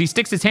cast, because he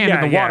sticks his hand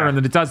in the water and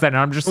then it does that, and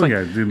I'm just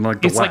didn't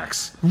like the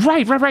wax.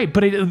 Like, right.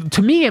 But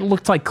to me, it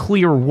looked like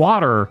clear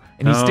water,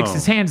 and he sticks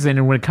his hands in,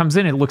 and when it comes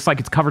in, it looks like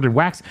it's covered in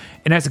wax.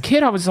 And as a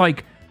kid, I was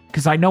like,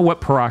 because I know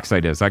what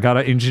peroxide is. I got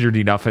engineered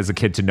enough as a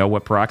kid to know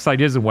what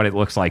peroxide is and what it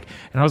looks like.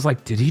 And I was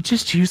like, did he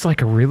just use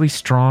like a really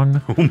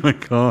strong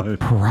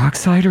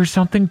peroxide or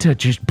something to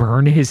just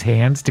burn his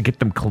hands to get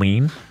them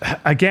clean?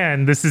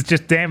 Again, this is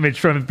just damage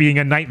from it being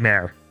a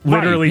nightmare.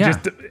 Literally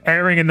just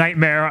airing a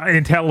nightmare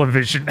in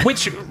television.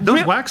 Which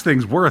those wax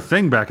things were a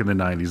thing back in the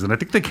 90s, and I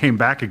think they came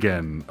back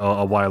again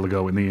a while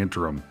ago in the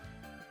interim,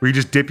 where you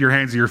just dip your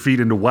hands and your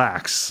feet into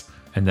wax.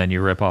 And then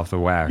you rip off the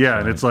wax. Yeah,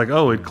 and it's like,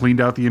 oh, it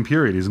cleaned out the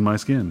impurities in my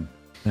skin.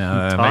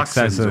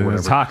 Toxins or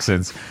whatever.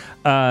 Toxins.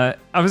 I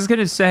was going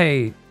to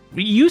say,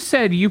 you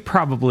said you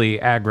probably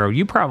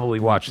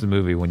watched the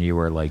movie when you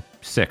were like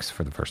 6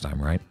 for the first time,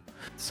 right?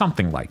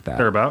 Something like that.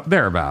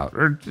 Thereabout.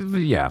 Or,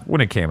 yeah, when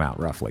it came out,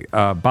 roughly.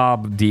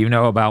 Bob, do you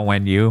know about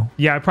when you?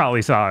 Yeah, I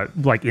probably saw it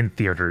like in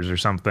theaters or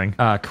something.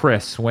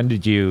 Chris, when do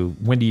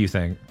you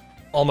think?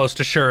 Almost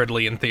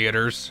assuredly in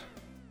theaters.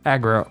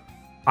 Aggro,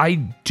 I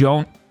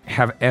don't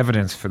have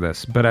evidence for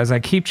this, but as I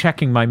keep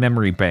checking my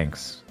memory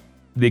banks,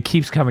 it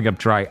keeps coming up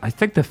dry. I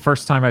think the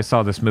first time I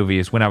saw this movie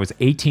is when I was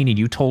 18 and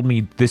you told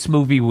me this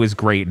movie was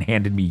great and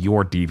handed me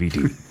your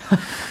DVD.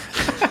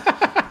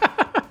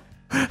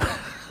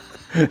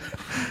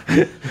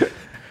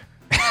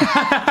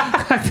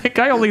 I think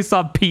I only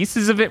saw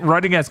pieces of it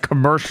running as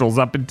commercials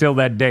up until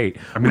that date.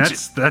 I mean,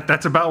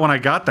 that's about when I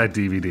got that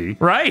DVD.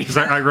 Right. Because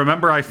I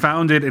remember I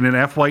found it in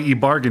an FYE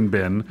bargain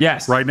bin.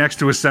 Yes. Right next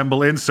to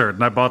Assemble Insert,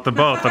 and I bought them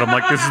both. And I'm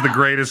like, this is the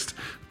greatest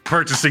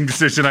purchasing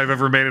decision I've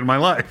ever made in my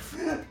life.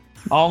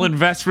 All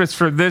investments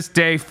from this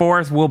day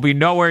forth will be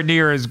nowhere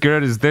near as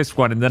good as this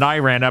one. And then I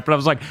ran up and I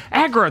was like,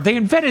 Aggro, they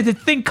invented a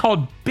thing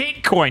called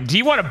Bitcoin. Do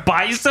you want to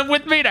buy some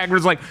with me? And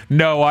Aggro's like,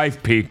 no,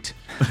 I've peaked.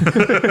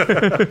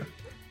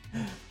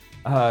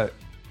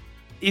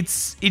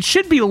 It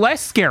should be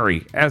less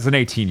scary as an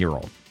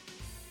 18-year-old.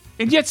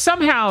 And yet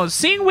somehow,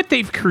 seeing what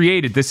they've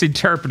created, this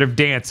interpretive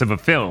dance of a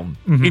film,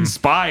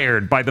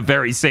 inspired by the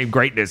very same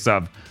greatness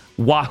of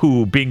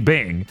Wahoo Bing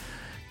Bing,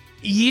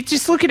 you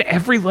just look at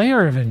every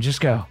layer of it and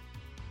just go,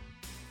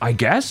 I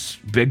guess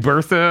Big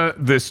Bertha,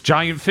 this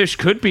giant fish,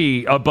 could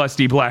be a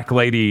busty black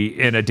lady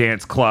in a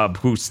dance club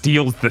who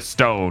steals the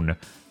stone.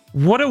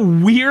 What a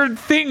weird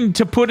thing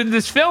to put in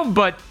this film,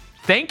 but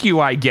thank you,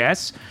 I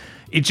guess.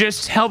 It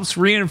just helps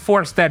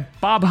reinforce that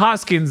Bob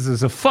Hoskins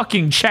is a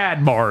fucking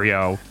Chad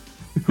Mario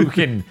who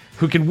can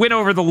win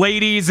over the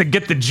ladies and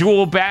get the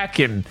jewel back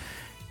and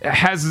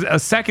has a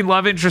second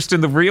love interest in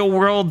the real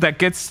world that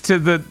gets to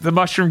the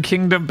Mushroom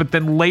Kingdom, but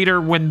then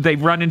later when they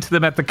run into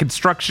them at the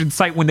construction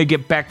site, when they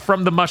get back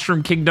from the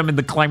Mushroom Kingdom in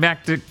the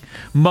climactic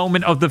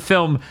moment of the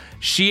film,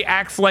 she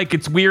acts like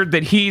it's weird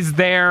that he's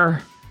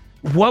there.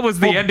 What was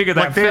the ending of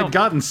that film? They had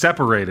gotten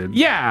separated.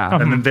 Yeah.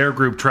 And then their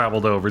group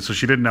traveled over, so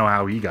she didn't know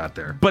how he got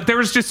there. But there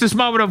was just this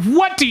moment of,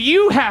 what do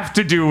you have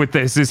to do with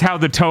this, is how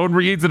the tone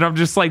reads. And I'm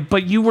just like,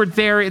 but you were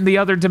there in the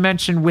other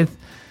dimension with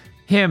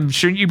him.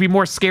 Shouldn't you be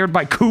more scared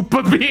by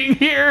Koopa being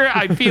here?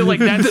 I feel like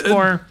that's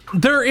more...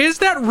 There is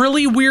that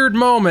really weird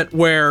moment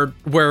where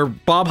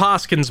Bob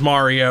Hoskins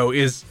Mario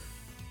is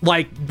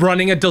like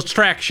running a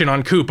distraction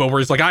on Koopa, where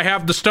he's like, I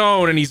have the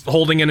stone, and he's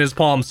holding in his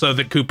palm so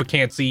that Koopa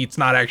can't see it's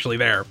not actually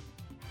there.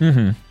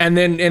 And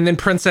then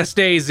Princess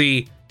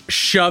Daisy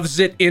shoves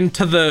it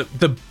into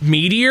the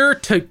meteor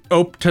to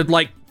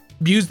like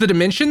use the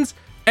dimensions.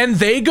 and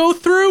they go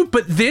through,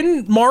 but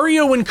then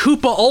Mario and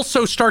Koopa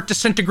also start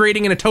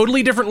disintegrating in a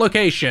totally different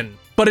location.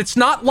 But it's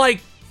not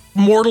like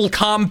Mortal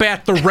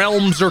Kombat, the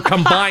realms are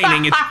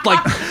combining. It's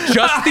like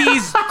just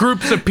these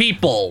groups of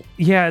people.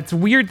 Yeah, it's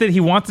weird that he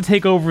wants to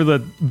take over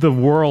the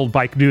world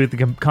by doing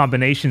the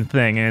combination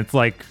thing, and it's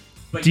like,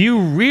 do you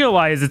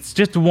realize it's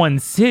just one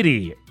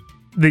city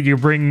that you're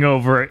bringing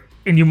over?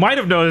 And you might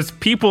have noticed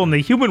people in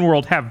the human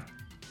world have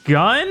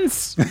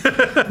guns? Yeah,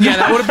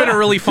 that would have been a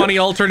really funny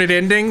alternate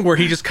ending where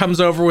he just comes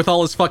over with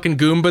all his fucking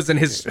Goombas and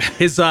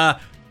his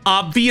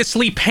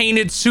obviously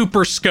painted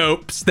super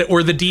scopes that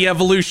were the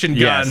de-evolution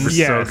guns.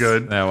 Yes. So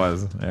good. That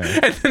was. Yeah.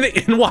 And then the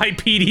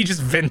NYPD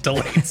just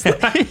ventilates them.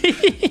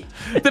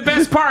 The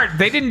best part,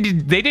 they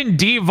didn't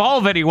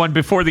de-evolve anyone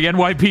before the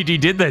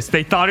NYPD did this.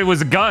 They thought it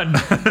was a gun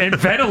and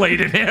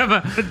ventilated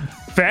him.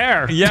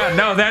 Fair. Yeah,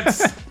 no,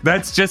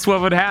 that's just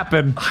what would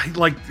happen.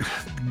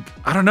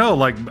 I don't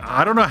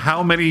know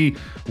how many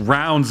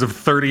rounds of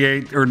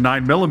 38 or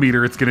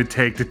 9mm it's going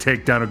to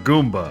take down a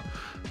Goomba.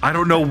 I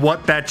don't know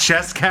what that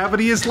chest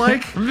cavity is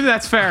like.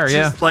 That's fair,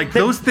 yeah. Just, like,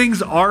 those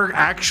things are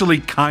actually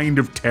kind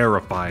of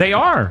terrifying. They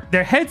are.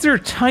 Their heads are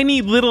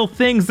tiny little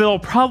things that'll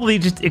probably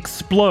just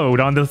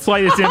explode on the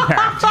slightest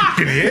impact.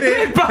 You can hit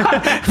it.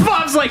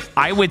 Bob's like,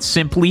 I would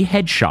simply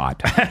headshot.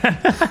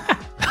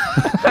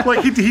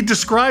 Like he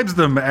describes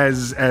them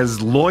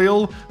as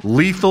loyal,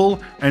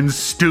 lethal, and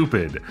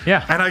stupid.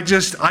 Yeah. And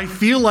I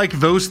feel like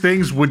those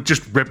things would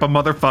just rip a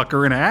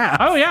motherfucker in half.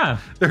 Oh, yeah.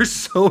 They're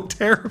so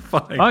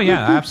terrifying. Oh,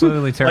 yeah,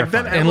 absolutely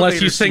terrifying. Like that Unless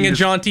you elevator sing a scene is-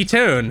 jaunty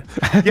tune.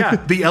 Yeah,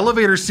 the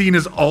elevator scene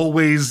is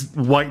always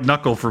white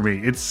knuckle for me.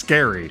 It's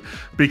scary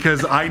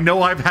because I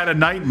know I've had a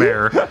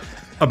nightmare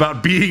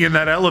about being in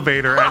that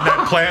elevator and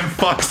that plan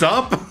fucks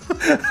up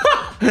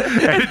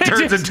and it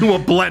turns into a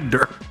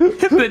blender.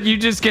 That you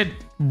just get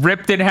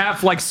ripped in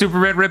half like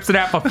Superman rips in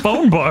half a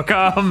phone book.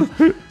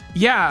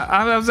 Yeah,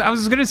 I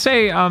was gonna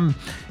say,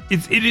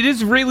 it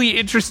is really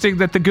interesting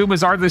that the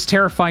Goombas are this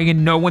terrifying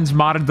and no one's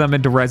modded them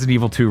into Resident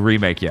Evil 2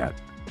 remake yet.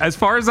 As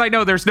far as I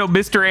know, there's no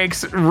Mr.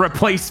 X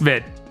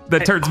replacement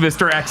that turns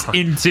Mr. X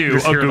into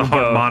Just a hear the Goomba.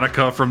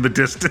 harmonica from the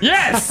distance.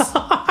 Yes.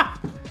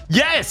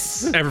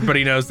 Yes.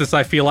 Everybody knows this,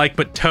 I feel like,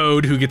 but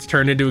Toad, who gets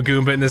turned into a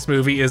Goomba in this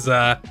movie, is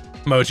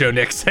Mojo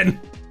Nixon.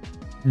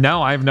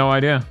 No, I have no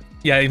idea.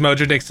 Yeah,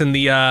 Mojo Nixon,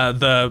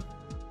 the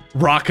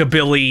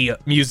rockabilly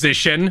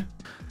musician.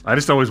 I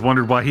just always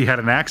wondered why he had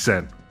an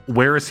accent.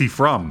 Where is he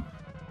from?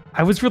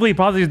 I was really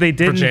bothered they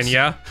didn't.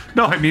 Virginia.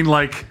 No, I mean,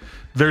 like,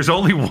 there's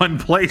only one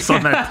place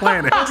on that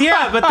planet.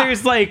 Yeah, but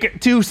there's like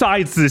two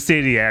sides to the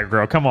city,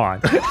 aggro. Come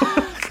on.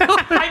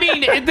 I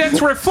mean,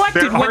 that's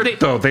reflected There when aren't,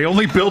 though. They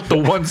only built the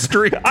one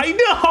street. I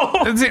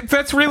know.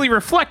 That's really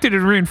reflected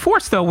and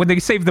reinforced, though, when they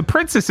save the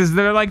princesses.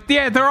 They're like,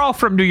 yeah, they're all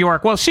from New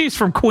York. Well, she's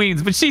from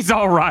Queens, but she's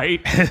all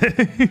right.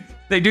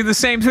 They do the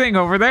same thing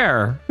over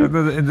there.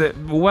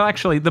 Well,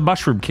 actually, the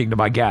Mushroom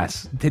Kingdom, I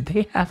guess. Did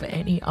they have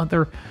any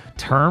other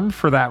term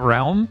for that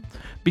realm?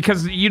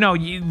 Because,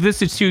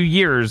 this is 2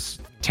 years,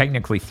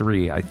 technically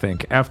 3, I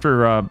think,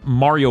 after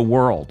Mario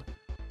World.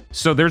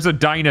 So there's a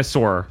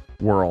dinosaur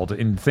world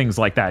and things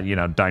like that,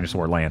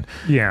 dinosaur land.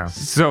 Yeah.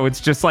 So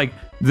it's just like,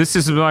 this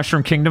is the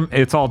Mushroom Kingdom.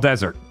 It's all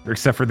desert,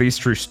 except for these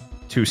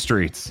two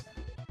streets.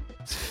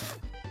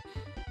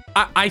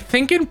 I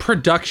think in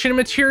production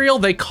material,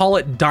 they call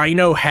it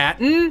Dino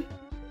Hatton.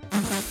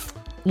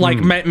 Like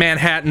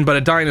Manhattan, but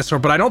a dinosaur.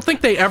 But I don't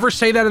think they ever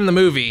say that in the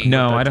movie.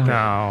 No, I don't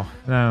No.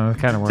 No,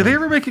 kind of weird. Did they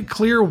ever make it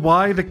clear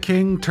why the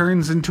king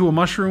turns into a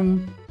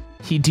mushroom?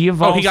 He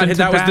de-evolved. Oh, he got hit.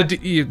 into That was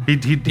he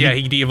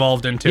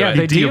de-evolved into Yeah, it.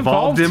 they He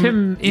de-evolved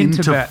him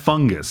into that.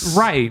 fungus.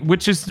 Right,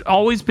 which has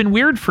always been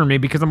weird for me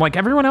because I'm like,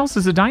 everyone else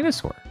is a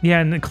dinosaur. Yeah,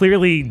 and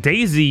clearly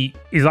Daisy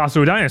is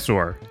also a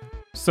dinosaur.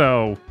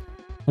 So,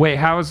 Wait,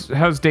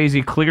 how's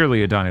Daisy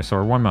clearly a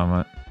dinosaur? One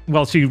moment.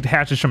 well, she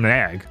hatches from an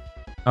egg.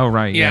 Oh,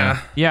 right, yeah.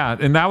 Yeah,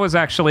 and that was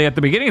actually at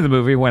the beginning of the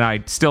movie when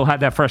I still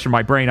had that fresh in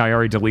my brain. I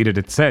already deleted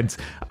it since.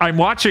 I'm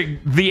watching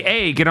the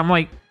egg and I'm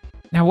like,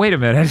 now wait a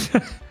minute.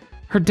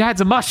 Her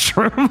dad's a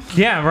mushroom.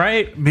 Yeah,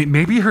 right?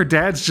 Maybe her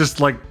dad's just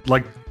like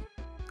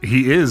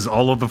he is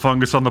all of the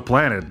fungus on the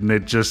planet, and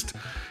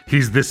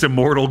he's this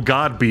immortal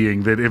god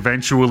being that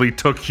eventually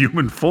took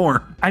human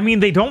form. I mean,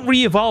 they don't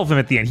re-evolve him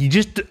at the end. He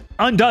just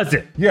undoes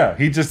it. Yeah,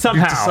 he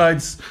Somehow.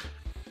 decides.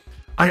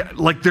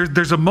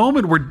 There's a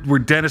moment where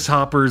Dennis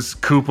Hopper's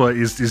Koopa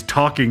is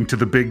talking to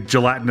the big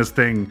gelatinous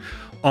thing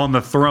on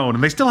the throne,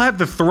 and they still have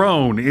the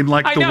throne in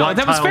the I know, white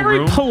that was tile very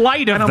room.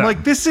 polite of And I'm them.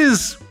 like, this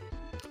is.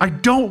 I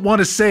don't want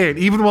to say it,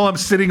 even while I'm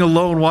sitting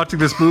alone watching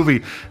this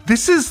movie.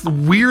 This is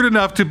weird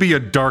enough to be a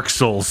Dark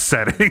Souls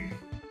setting.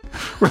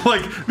 We're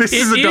like, this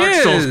is a Dark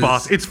Souls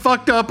boss. It's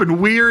fucked up and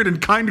weird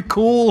and kind of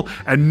cool,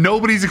 and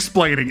nobody's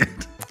explaining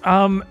it.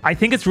 I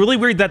think it's really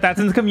weird that that's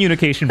in the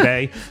communication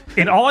bay.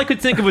 And all I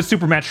could think of was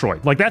Super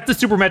Metroid. Like, that's the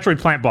Super Metroid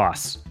plant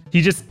boss.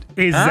 He just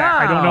is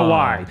that. I don't know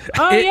why.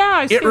 Oh, yeah,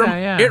 I see that,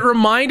 yeah. It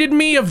reminded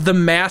me of the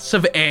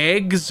massive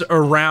eggs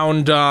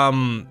around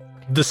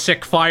the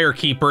sick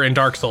Firekeeper in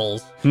Dark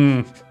Souls.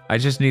 I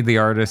just need the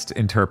artist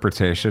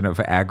interpretation of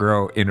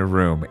aggro in a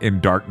room in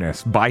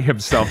darkness by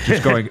himself,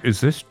 just going,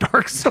 "Is this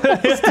Dark Souls?"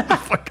 The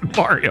fucking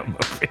Mario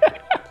movie.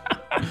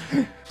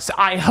 So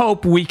I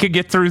hope we could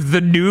get through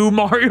the new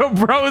Mario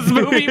Bros.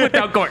 Movie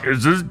without going,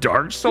 "Is this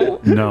Dark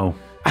Souls?" No.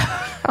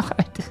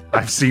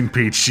 I've seen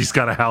Peach. She's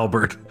got a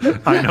halberd.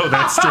 I know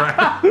that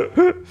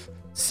strat.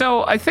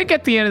 So I think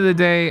at the end of the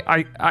day,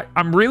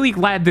 I'm really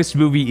glad this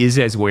movie is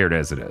as weird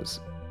as it is.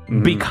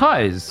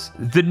 Because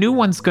the new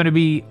one's going to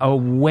be a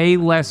way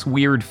less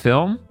weird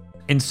film.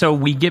 And so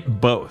we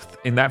get both.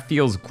 And that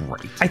feels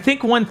great. I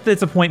think one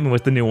disappointment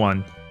with the new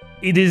one,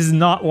 it is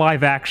not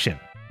live action.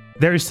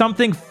 There's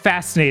something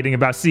fascinating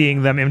about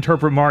seeing them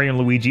interpret Mario and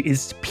Luigi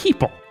is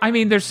people. I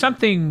mean, there's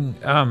something...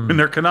 And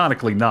they're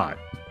canonically not.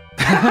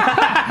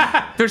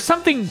 There's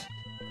something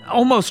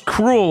almost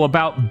cruel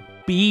about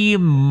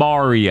being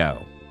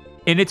Mario.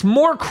 And it's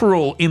more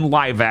cruel in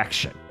live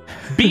action.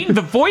 Being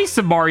the voice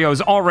of Mario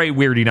is already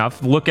weird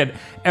enough. Look at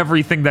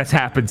everything that's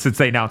happened since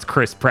they announced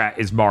Chris Pratt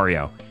is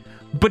Mario.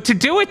 But to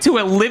do it to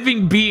a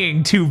living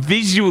being, to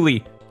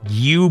visually,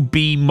 you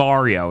be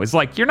Mario, is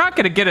like, you're not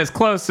going to get as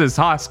close as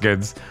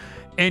Hoskins,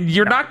 and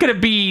you're not going to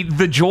be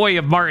the joy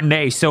of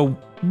Martinet, so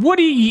what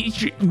are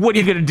you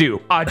going to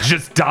do?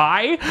 Just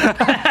die?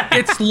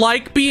 It's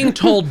like being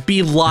told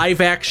be live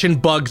action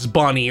Bugs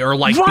Bunny, or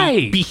like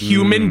be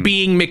human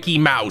being Mickey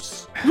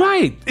Mouse.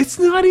 Right. It's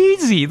not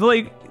easy.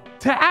 Like,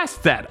 to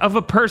ask that of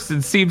a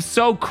person seems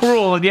so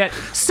cruel and yet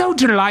so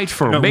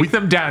delightful. No, Make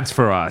them dance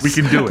for us. We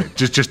can do it.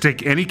 Just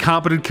take any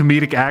competent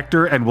comedic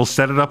actor and we'll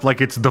set it up like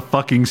it's the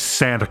fucking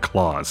Santa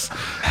Claus.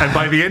 And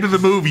by the end of the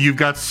movie, you've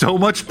got so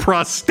much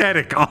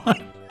prosthetic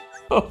on.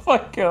 Oh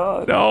my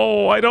God.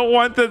 No, I don't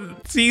want to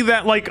see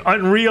that like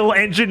Unreal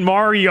Engine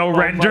Mario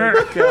render.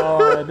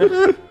 Oh my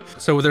God.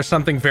 So there's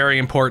something very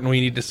important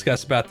we need to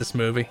discuss about this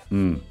movie.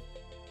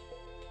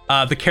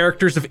 The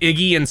characters of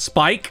Iggy and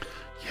Spike.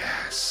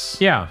 Yes.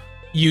 Yeah.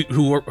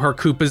 Who are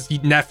Koopa's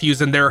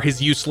nephews, and they're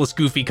his useless,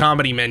 goofy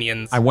comedy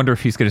minions. I wonder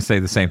if he's going to say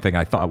the same thing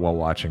I thought while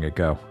watching it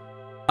go.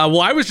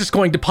 Well, I was just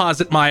going to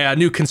posit my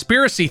new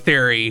conspiracy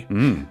theory.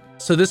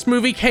 So this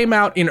movie came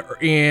out in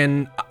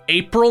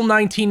April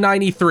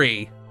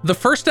 1993. The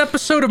first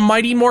episode of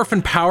Mighty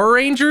Morphin Power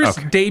Rangers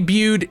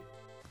debuted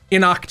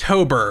in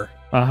October.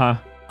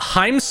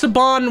 Haim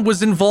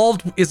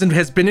Saban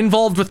has been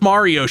involved with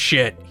Mario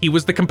shit. He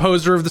was the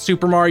composer of the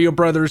Super Mario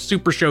Brothers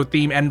Super Show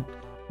theme, and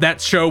that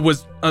show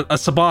was a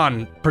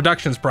Saban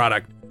Productions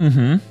product.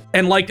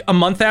 And like a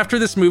month after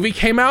this movie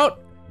came out,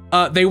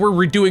 they were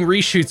redoing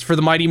reshoots for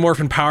the Mighty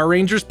Morphin Power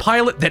Rangers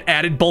pilot that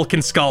added Bulk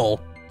and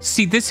Skull.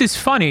 See, this is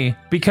funny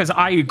because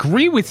I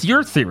agree with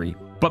your theory,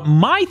 but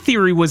my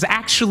theory was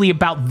actually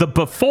about the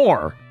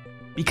before,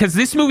 because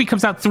this movie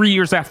comes out 3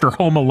 years after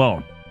Home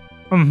Alone.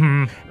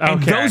 And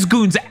those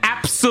goons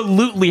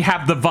absolutely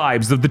have the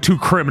vibes of the two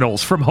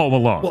criminals from Home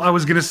Alone. Well, I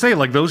was going to say,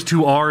 like, those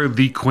two are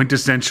the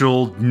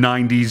quintessential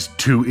 90s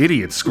two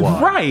idiot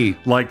squad. Right.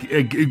 Like,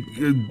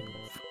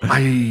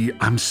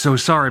 I'm so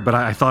sorry, but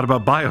I thought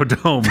about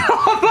Biodome.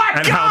 Oh my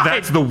and God! how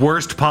that's the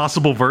worst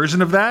possible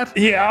version of that.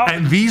 Yeah.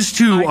 And these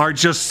two are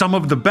just some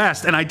of the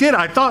best. And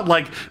I thought,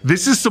 like,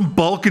 this is some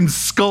Bulk and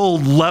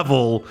Skull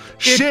level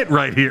shit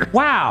right here.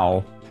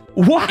 Wow.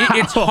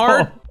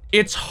 Wow.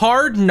 It's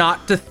hard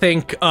not to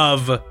think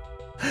of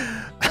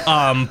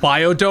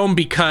Biodome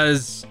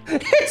because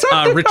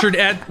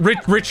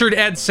Richard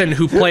Edson,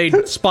 who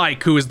played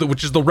Spike,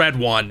 which is the red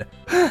one,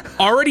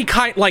 already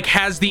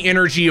has the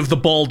energy of the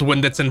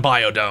Baldwin that's in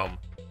Biodome.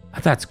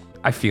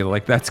 I feel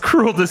like that's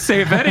cruel to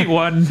say of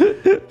anyone.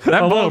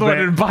 That Baldwin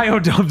in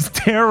Biodome's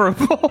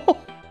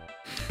terrible.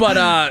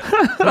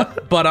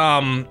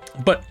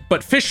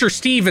 But Fisher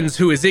Stevens,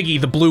 who is Iggy,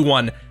 the blue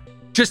one,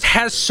 just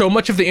has so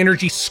much of the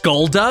energy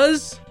Skull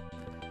does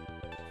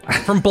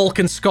from Bulk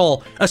and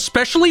Skull,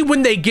 especially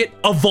when they get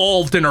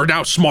evolved and are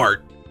now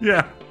smart.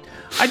 Yeah.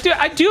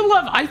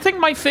 I think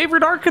my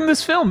favorite arc in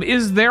this film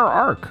is their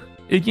arc.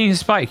 Iggy and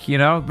Spike, you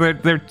know,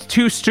 they're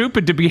too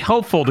stupid to be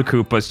helpful to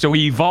Koopa, so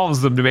he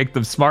evolves them to make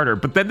them smarter.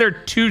 But then they're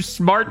too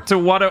smart to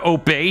want to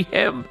obey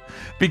him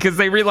because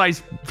they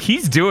realize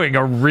he's doing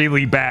a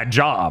really bad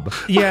job.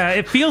 Yeah,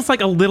 it feels like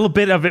a little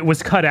bit of it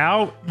was cut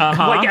out,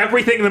 like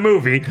everything in the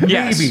movie.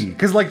 Yes. Maybe.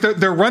 Because, like,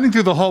 they're running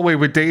through the hallway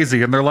with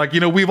Daisy, and they're like, you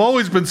know, we've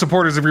always been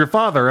supporters of your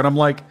father. And I'm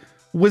like,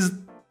 was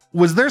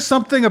there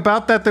something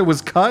about that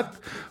was cut?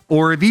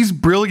 Or are these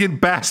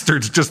brilliant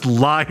bastards just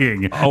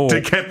lying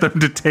to get them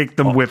to take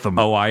them with them?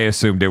 Oh, I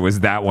assumed it was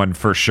that one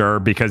for sure,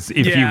 because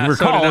if you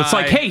recall, it's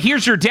like, hey,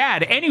 here's your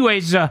dad.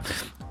 Anyways,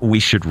 we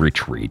should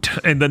retreat.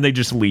 And then they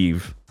just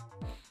leave.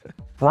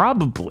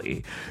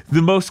 Probably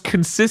the most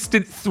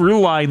consistent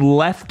through line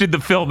left in the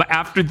film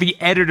after the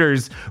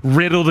editors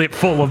riddled it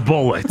full of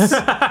bullets.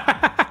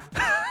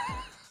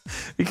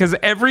 Because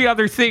every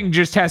other thing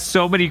just has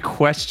so many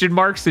question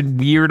marks and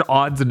weird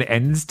odds and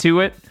ends to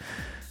it.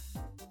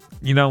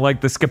 You know, like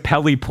the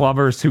Scapelli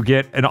plumbers who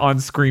get an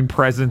on-screen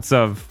presence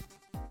of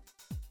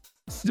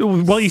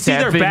Well, you see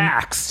their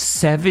backs.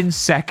 7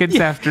 seconds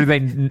after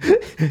they...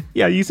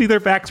 Yeah, you see their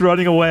backs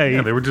running away.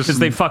 Yeah, they were just Because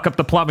they fuck up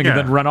the plumbing and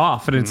then run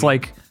off. And it's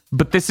like,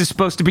 but this is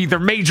supposed to be their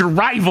major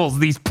rivals,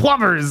 these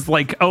plumbers,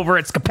 like over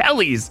at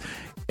Scapelli's.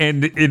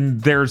 And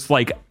there's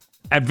like,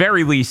 at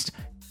very least,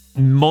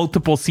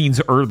 multiple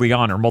scenes early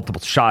on or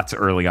multiple shots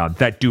early on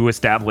that do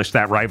establish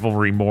that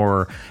rivalry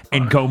more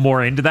and go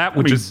more into that,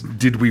 which is...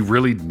 Did we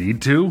really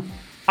need to?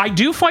 I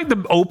do find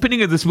the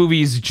opening of this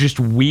movie is just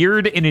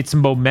weird in its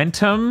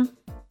momentum.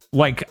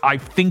 Like, I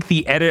think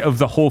the edit of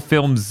the whole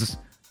film's...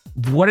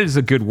 What is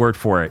a good word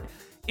for it?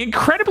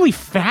 Incredibly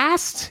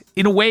fast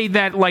in a way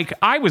that, like,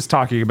 I was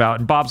talking about,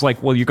 and Bob's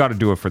like, well, you got to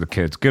do it for the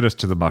kids. Get us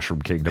to the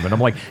Mushroom Kingdom. And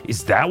I'm like,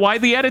 is that why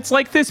the edit's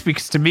like this?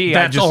 Because to me,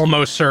 That's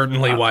almost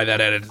certainly why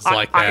that edit is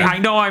like that. I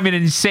know I'm an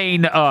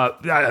insane, by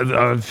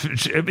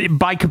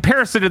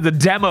comparison to the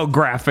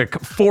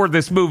demographic for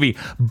this movie,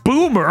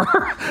 boomer.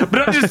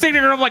 But I'm just sitting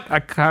there, I'm like, I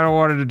kind of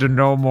wanted to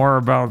know more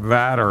about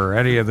that or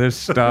any of this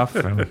stuff.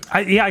 And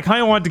I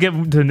kind of wanted to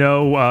get to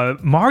know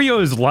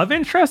Mario's love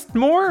interest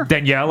more.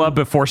 Daniela,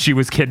 before she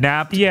was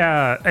kidnapped.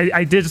 Yeah,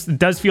 it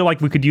does feel like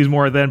we could use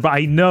more of them, but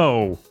I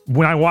know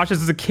when I watched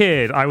this as a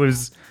kid, I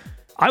was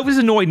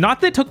annoyed.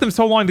 Not that it took them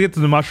so long to get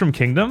to the Mushroom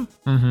Kingdom,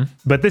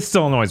 but this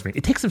still annoys me.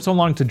 It takes them so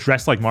long to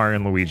dress like Mario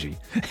and Luigi.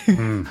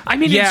 I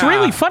mean, it's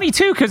really funny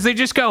too because they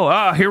just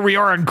go, here we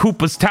are in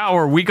Koopa's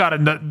Tower. We got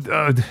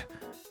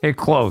hey,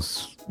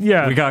 clothes.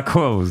 Yeah, we got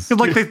clothes.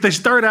 Like they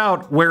start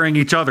out wearing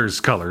each other's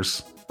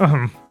colors.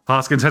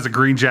 Hoskins has a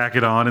green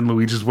jacket on and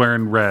Luigi's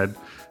wearing red.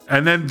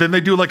 And then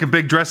they do like a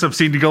big dress-up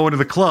scene to go into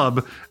the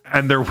club,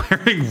 and they're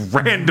wearing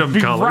random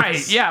colors.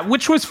 Right, yeah,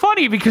 which was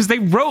funny because they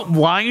wrote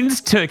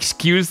lines to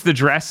excuse the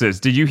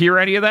dresses. Did you hear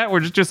any of that?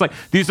 Where it's just like,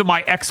 these are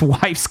my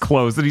ex-wife's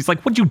clothes. And he's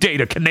like, what'd you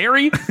date, a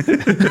canary?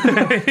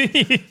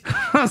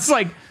 I was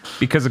like,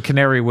 because a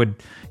canary would...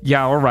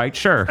 Yeah, all right,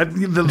 sure.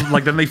 And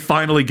then they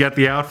finally get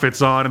the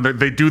outfits on, and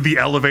they do the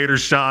elevator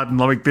shot, and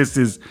like, this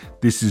is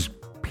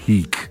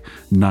peak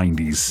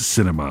 90s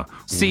cinema.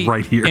 See,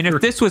 right here. And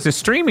if this was a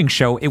streaming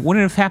show, it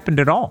wouldn't have happened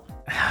at all.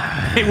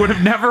 They would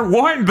have never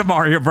worn the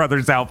Mario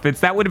Brothers outfits.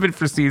 That would have been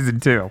for season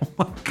 2. Oh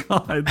my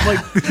God. Like,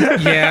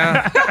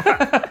 Yeah.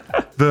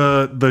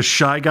 The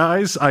Shy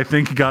Guys, I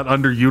think, got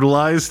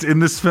underutilized in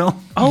this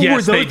film. Oh,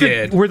 Yes, they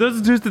did. Were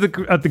those dudes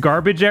at the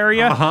garbage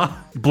area?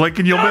 Blink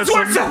and you'll That's miss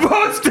what's them.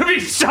 supposed to be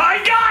Shy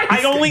Guys!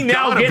 I only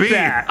now Gotta get be.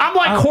 that. I'm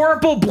like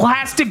horrible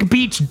plastic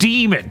beach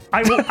demon.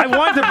 I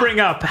wanted to bring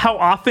up how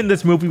often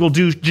this movie will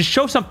just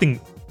show something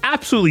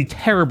absolutely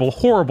terrible,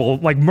 horrible,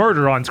 like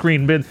murder on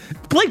screen, but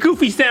play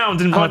goofy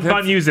sounds and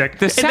fun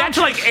music. And that's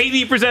like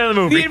 80% of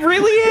the movie. It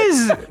really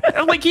is.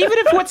 Like, even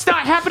if what's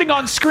not happening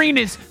on screen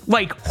is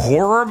like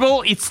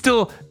horrible, it's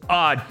still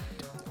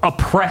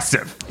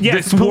oppressive.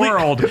 Yes, this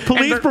world.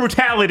 Police And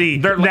brutality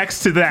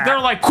next to that. they're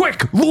like,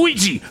 quick,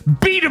 Luigi,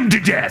 beat him to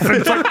death. And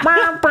it's like,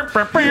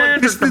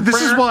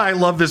 This is why I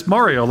love this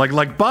Mario.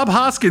 Like Bob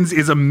Hoskins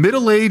is a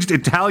middle-aged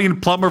Italian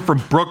plumber from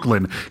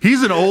Brooklyn.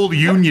 He's an old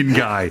union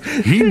guy.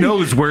 He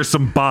knows where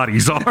some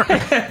bodies are.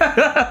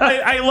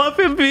 I love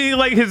him being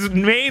like his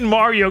main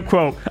Mario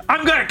quote,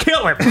 I'm gonna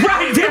kill him.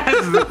 right,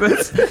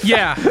 yes.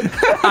 Yeah.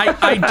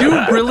 I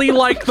do really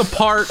like the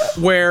part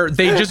where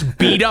they just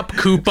beat up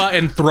Koopa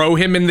and throw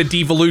him in the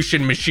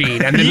devolution machine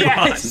and then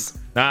Yes.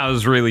 That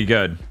was really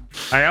good.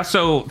 I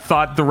also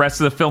thought the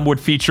rest of the film would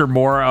feature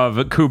more of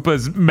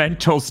Koopa's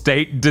mental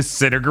state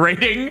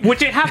disintegrating.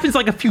 Which it happens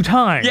like a few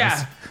times.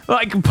 Yeah.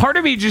 Like, part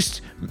of me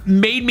just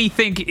made me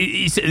think,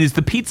 is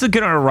the pizza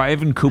going to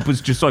arrive and Koopa's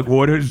just like,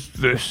 what is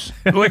this?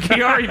 Like,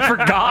 he already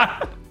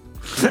forgot.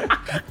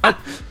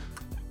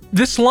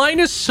 This line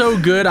is so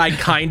good. I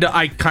kind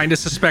of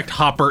suspect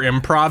Hopper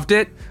improv'd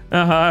it.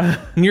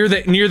 Near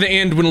the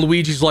end when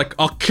Luigi's like,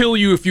 "I'll kill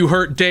you if you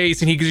hurt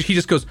Days," and he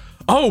just goes,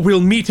 "Oh,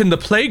 we'll meet in the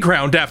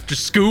playground after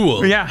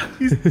school." Yeah.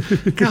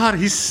 God,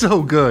 he's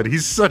so good.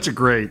 He's such a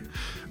great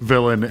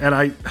villain. And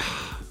I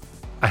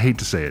hate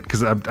to say it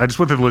because I just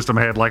went through the list in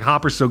my head. Like,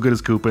 Hopper's so good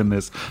as Koopa in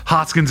this.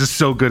 Hoskins is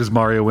so good as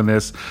Mario in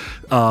this.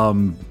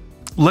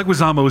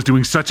 Leguizamo is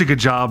doing such a good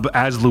job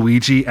as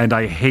Luigi, and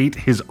I hate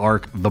his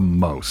arc the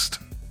most.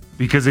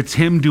 Because it's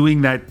him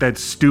doing that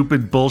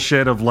stupid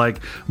bullshit of like,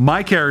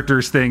 my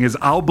character's thing is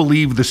I'll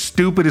believe the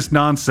stupidest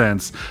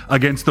nonsense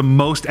against the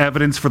most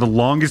evidence for the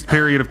longest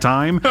period of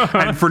time.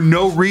 And for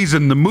no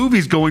reason, the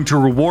movie's going to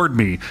reward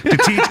me to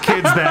teach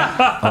kids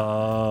that...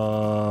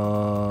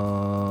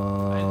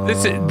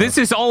 This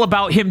is all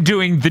about him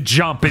doing the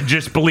jump and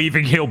just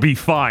believing he'll be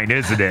fine,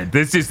 isn't it?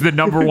 This is the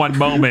number one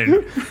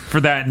moment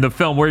for that in the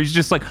film where he's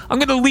just like, I'm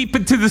going to leap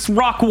into this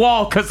rock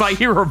wall because I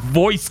hear a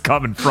voice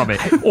coming from it.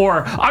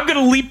 Or I'm going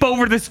to leap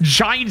over this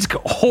giant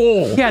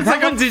hole. Yeah,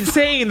 that one's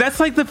insane. That's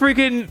like the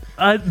freaking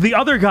the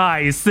other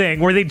guys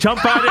thing where they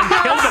jump out and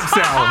kill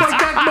themselves. Like,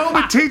 that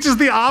moment teaches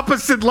the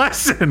opposite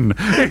lesson.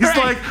 He's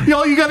like,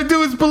 all you got to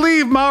do is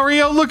believe,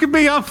 Mario. Look at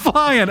me, I'm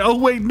flying. Oh,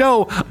 wait,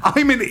 no,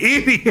 I'm an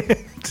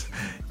idiot.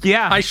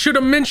 Yeah. I should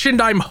have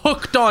mentioned I'm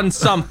hooked on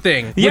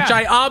something, Yeah. which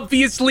I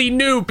obviously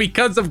knew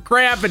because of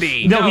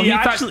gravity. No, he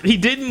thought- he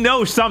didn't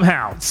know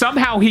somehow.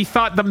 Somehow he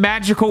thought the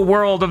magical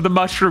world of the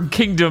Mushroom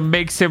Kingdom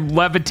makes him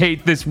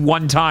levitate this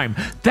one time.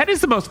 That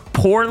is the most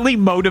poorly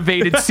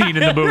motivated scene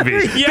in the movie.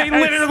 Yes. They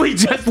literally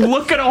just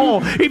look at a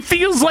hole. It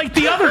feels like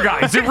the other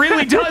guys. It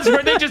really does,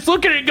 where they just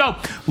look at it and go,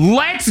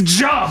 let's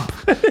jump.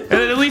 And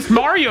then at least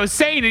Mario's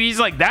saying it. He's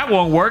like, that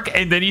won't work.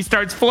 And then he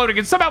starts floating.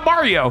 And somehow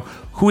Mario,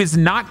 who is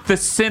not the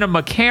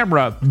cinema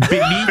camera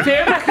beneath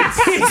him,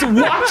 is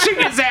watching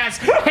his ass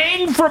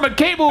hang from a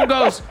cable and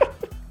goes,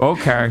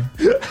 okay,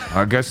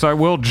 I guess I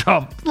will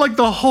jump. Like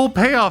the whole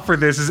payoff for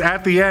this is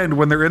at the end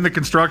when they're in the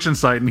construction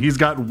site and he's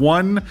got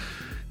one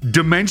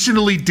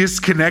dimensionally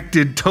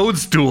disconnected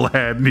toadstool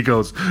head and he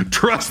goes,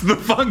 trust the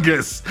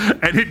fungus,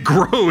 and it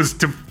grows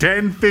to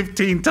 10,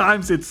 15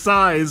 times its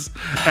size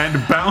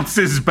and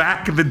bounces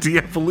back the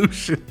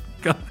de-evolution.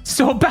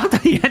 So about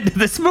the end of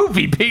this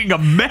movie being a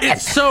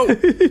mess. So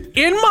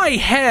in my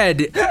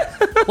head,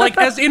 like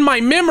as in my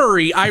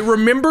memory, I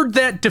remembered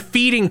that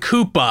defeating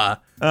Koopa.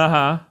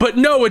 But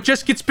no, it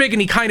just gets big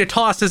and he kind of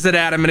tosses it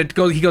at him and it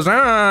goes. He goes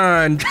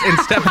and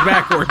steps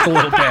backwards a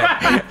little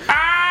bit.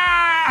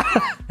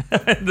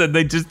 And then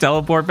they just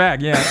teleport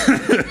back. Yeah.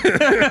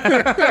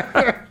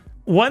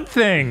 One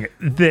thing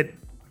that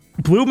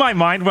blew my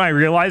mind when I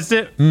realized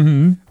it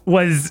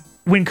was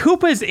when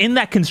Koopa's in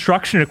that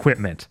construction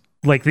equipment,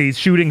 like he's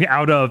shooting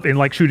out of and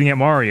like shooting at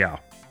Mario.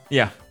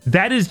 Yeah.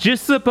 That is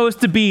just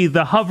supposed to be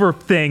the hover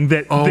thing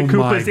that the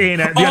Koopa's in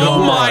at the end of Oh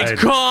the my ride.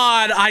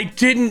 god! I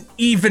didn't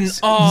even.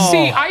 Oh.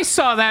 See, I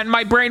saw that and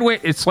my brain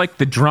went, it's like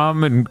the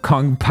drum and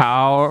Kung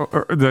Pao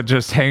that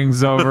just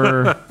hangs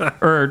over,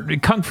 or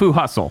Kung Fu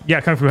Hustle.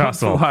 Yeah, Kung Fu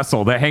Hustle. Kung Fu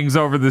Hustle that hangs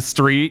over the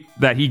street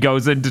that he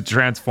goes in to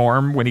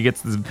transform when he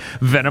gets this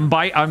venom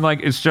bite. I'm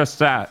like, it's just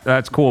that.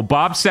 That's cool.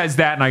 Bob says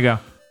that and I go,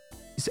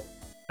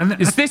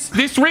 is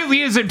this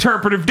really is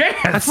interpretive dance?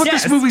 That's what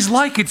this movie's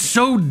like. It's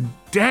so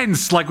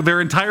dense. Like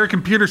their entire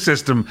computer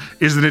system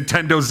is the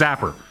Nintendo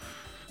Zapper.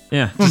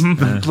 Yeah.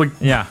 Like,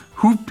 Yeah.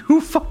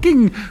 who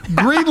fucking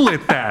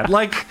greenlit that?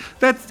 Like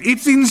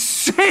it's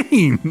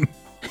insane.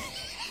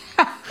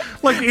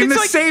 Like in the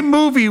same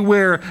movie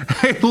where,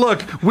 hey,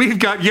 look, we've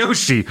got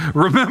Yoshi.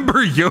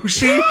 Remember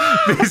Yoshi?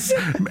 This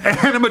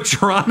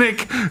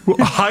animatronic,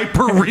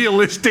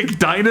 hyper-realistic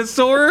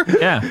dinosaur?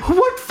 Yeah.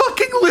 What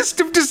fucking list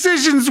of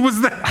decisions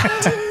was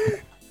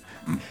that?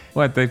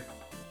 What,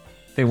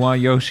 they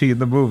want Yoshi in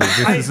the movie.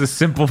 This is a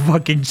simple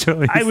fucking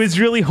choice. I was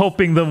really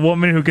hoping the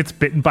woman who gets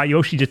bitten by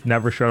Yoshi just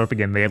never showed up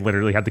again. They had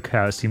literally had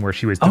the scene where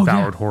she was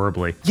devoured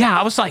horribly. Yeah,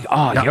 I was like,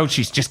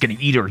 Yoshi's just going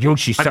to eat her.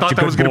 Yoshi's I such thought a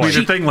that good was going to boy. be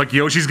the thing. Like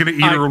Yoshi's going to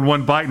eat her in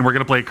one bite, and we're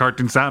going to play a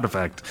cartoon sound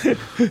effect.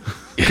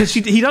 Because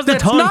he does the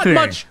That's tongue not thing,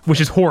 much-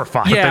 which is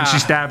horrifying. Yeah. Then she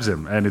stabs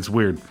him, and it's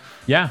weird.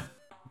 Yeah.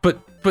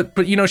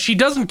 But you know, she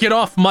doesn't get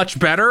off much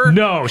better.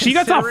 No, she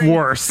gets off Considering-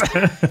 worse.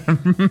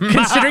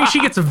 Considering she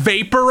gets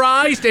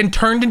vaporized and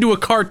turned into a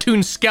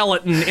cartoon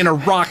skeleton in a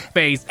rock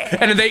face,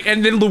 and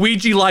then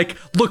Luigi like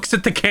looks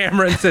at the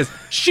camera and says,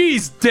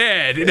 "She's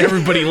dead," and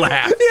everybody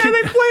laughs. Yeah,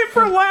 they play it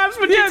for laughs,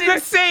 but it's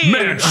insane.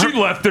 Man, she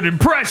left an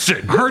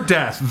impression. Her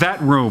death, that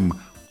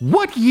room.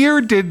 What year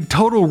did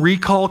Total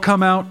Recall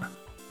come out?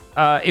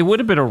 It would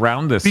have been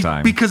around this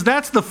time. Because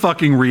that's the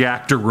fucking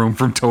reactor room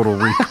from Total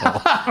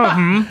Recall.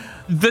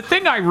 The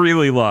thing I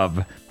really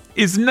love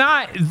is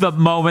not the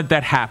moment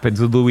that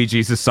happens when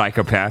Luigi's a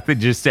psychopath and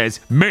just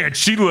says, man,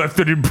 she left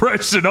an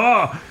impression,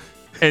 and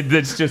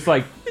it's just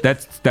like,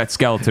 that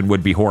skeleton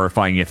would be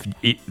horrifying if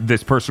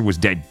this person was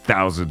dead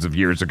thousands of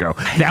years ago.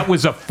 That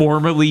was a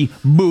formerly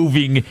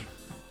moving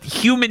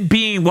human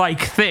being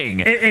like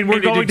thing. And we're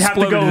it going to have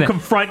to exploded go in-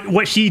 confront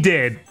what she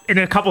did in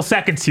a couple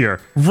seconds here.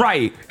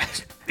 Right.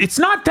 It's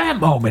not that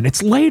moment.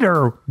 It's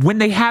later when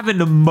they have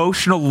an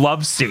emotional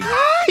love scene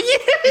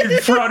in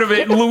front of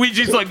it. And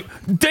Luigi's like,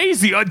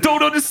 Daisy, I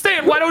don't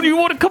understand. Why don't you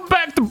want to come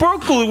back to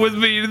Brooklyn with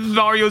me? And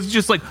Mario's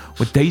just like,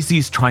 what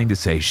Daisy's trying to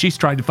say. She's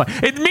trying to find.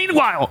 And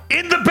meanwhile,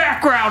 in the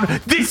background,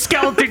 this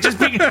skeleton just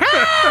being,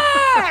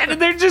 and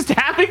they're just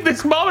having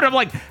this moment. I'm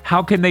like,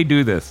 how can they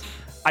do this?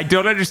 I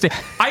don't understand.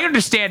 I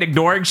understand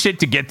ignoring shit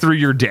to get through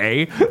your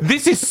day.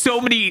 This is so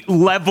many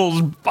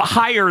levels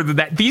higher than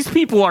that. These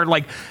people are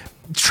like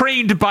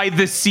trained by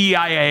the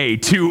CIA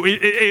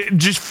to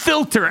just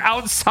filter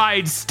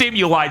outside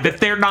stimuli that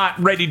they're not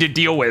ready to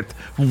deal with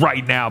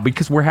right now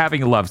because we're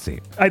having a love scene.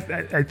 I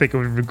think it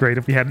would have been great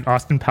if we had an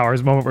Austin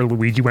Powers moment where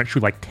Luigi went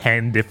through like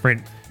 10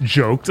 different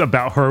jokes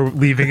about her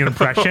leaving an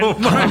impression. Oh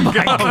my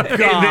God. And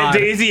then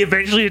Daisy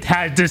eventually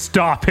had to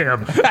stop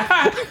him.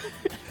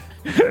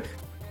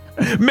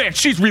 Man,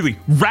 she's really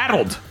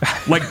rattled.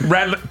 Like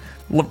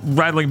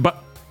rattling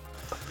but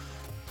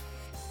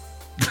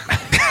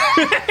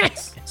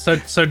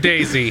So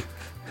Daisy,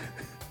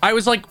 I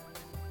was like,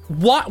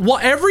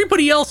 what?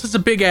 Everybody else is a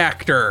big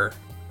actor.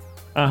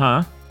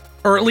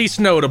 Or at least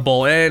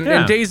notable.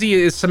 And Daisy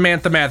is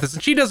Samantha Mathis,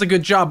 and she does a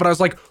good job. But I was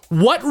like,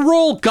 what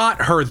role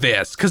got her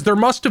this? Because there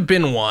must have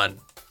been one.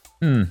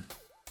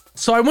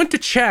 So I went to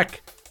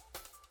check.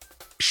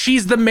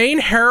 She's the main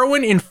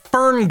heroine in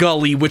Fern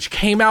Gully, which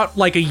came out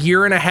like a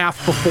year and a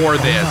half before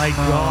this. Oh my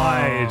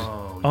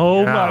god.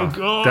 Oh Yeah, my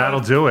god. that'll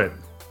do it.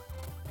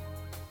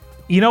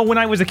 You know, when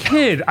I was a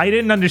kid, I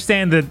didn't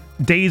understand that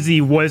Daisy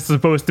was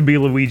supposed to be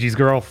Luigi's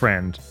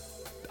girlfriend.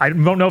 I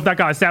don't know if that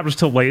got established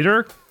till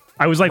later.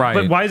 I was like,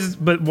 Right.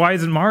 but why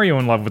isn't Mario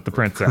in love with the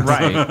princess?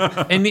 Right.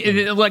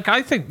 and like,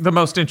 I think the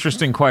most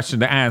interesting question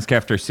to ask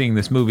after seeing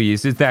this movie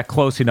is that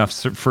close enough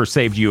for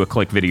Saved You a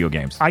Click video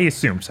games? I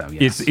assume so,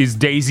 yes. Is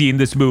Daisy in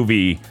this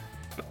movie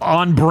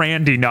on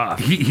brand enough?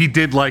 He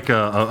did like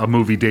a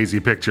movie Daisy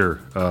picture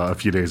a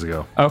few days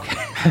ago.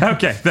 Okay.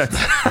 Okay. That's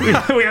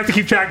We have to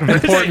keep track of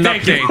this. Important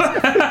Thank you.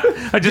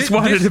 update. I just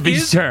wanted this to be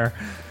is- sure.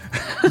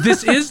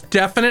 This is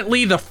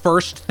definitely the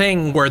first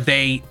thing where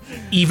they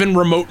even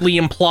remotely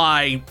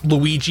imply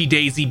Luigi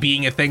Daisy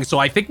being a thing. So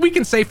I think we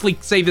can safely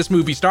say this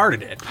movie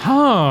started it.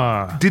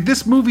 Huh. Did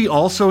this movie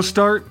also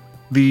start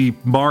the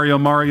Mario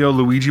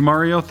Luigi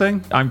Mario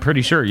thing? I'm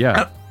pretty sure,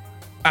 yeah.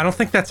 I don't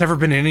think that's ever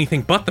been in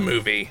anything but the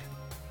movie.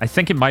 I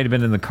think it might have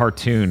been in the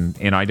cartoon,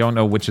 and I don't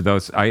know which of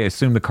those. I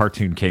assume the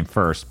cartoon came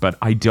first, but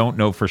I don't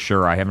know for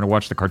sure. I haven't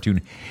watched the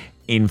cartoon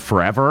in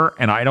forever,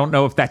 and I don't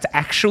know if that's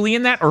actually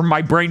in that, or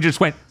my brain just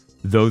went,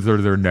 those are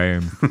their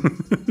names.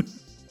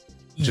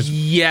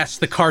 Yes,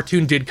 the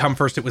cartoon did come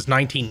first. It was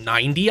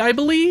 1990, I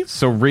believe.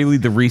 So really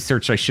the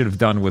research I should have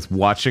done was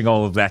watching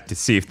all of that to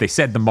see if they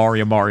said the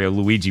Mario,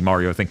 Luigi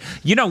Mario thing.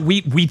 You know,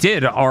 we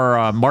did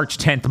our March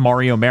 10th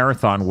Mario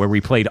Marathon where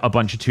we played a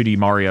bunch of 2D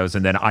Marios,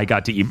 and then I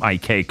got to eat my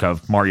cake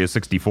of Mario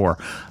 64.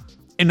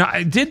 And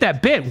I did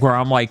that bit where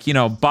I'm like, you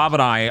know, Bob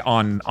and I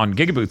on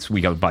Gigaboots,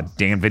 we go,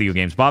 Dan video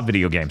games, Bob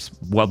video games.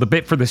 Well, the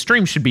bit for the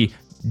stream should be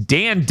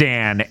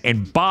Dan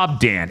and Bob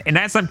Dan. And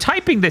as I'm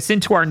typing this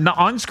into our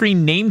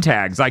on-screen name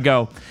tags, I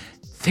go,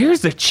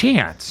 there's a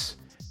chance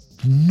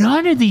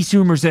none of these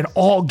Zoomers at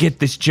all get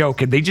this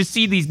joke. And they just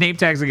see these name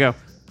tags and go,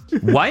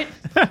 what?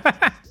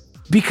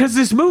 Because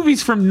this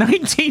movie's from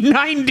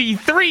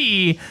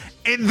 1993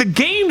 and the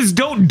games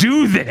don't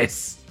do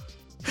this.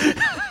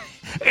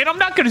 And I'm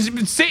not going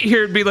to sit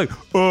here and be like,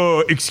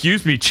 oh,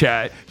 excuse me,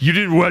 chat. You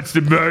didn't watch the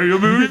Mario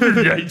movie from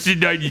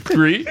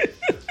 1993?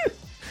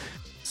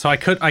 So I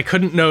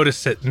couldn't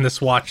notice it in this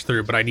watch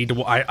through, but I need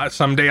to.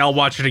 Someday I'll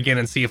watch it again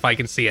and see if I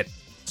can see it.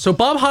 So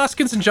Bob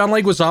Hoskins and John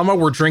Leguizamo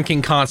were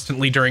drinking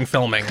constantly during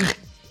filming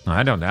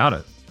I don't doubt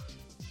it.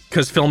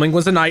 because filming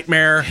was a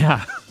nightmare.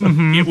 Yeah.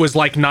 It was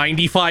like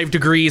 95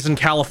 degrees in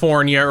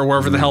California or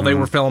wherever the hell they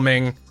were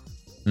filming.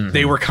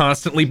 They were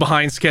constantly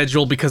behind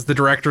schedule because the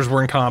directors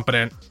were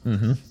incompetent.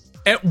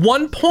 At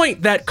one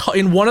point,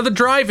 in one of the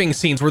driving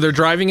scenes where they're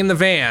driving in the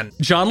van,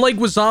 John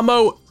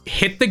Leguizamo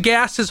hit the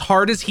gas as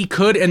hard as he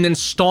could and then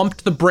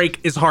stomped the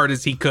brake as hard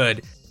as he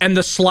could. And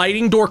the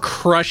sliding door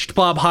crushed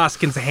Bob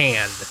Hoskins'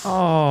 hand.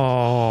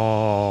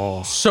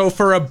 Oh. So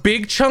for a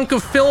big chunk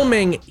of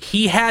filming,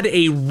 he had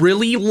a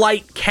really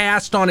light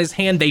cast on his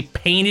hand. They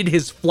painted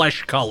his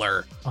flesh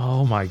color.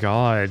 Oh my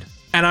god.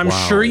 And I'm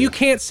sure you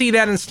can't see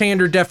that in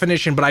standard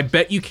definition, but I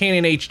bet you can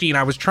in HD. And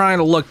I was trying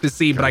to look to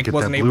see, but I get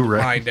wasn't that able to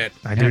Blu-ray. find it.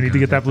 I do need to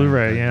get that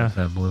Blu-ray, yeah.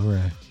 That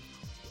Blu-ray.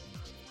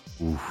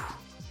 Oof.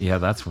 Yeah,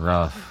 that's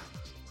rough.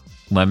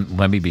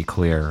 Let me be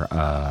clear.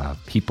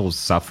 People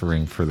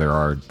suffering for their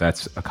art,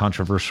 that's a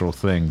controversial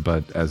thing,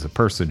 but as a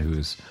person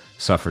who's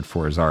suffered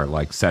for his art,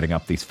 like setting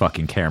up these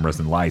fucking cameras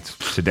and lights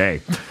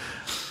today,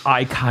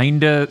 I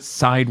kind of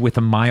side with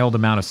a mild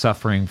amount of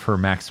suffering for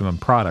maximum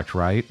product,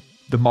 right?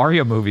 The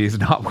Mario movie is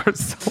not worth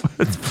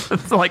so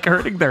it's like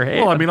hurting their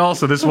hand. Well, I mean,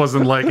 also, this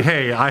wasn't like,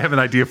 hey, I have an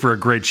idea for a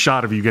great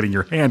shot of you getting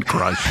your hand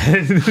crushed.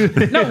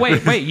 No,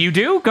 wait, you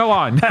do? Go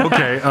on.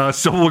 Okay,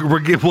 so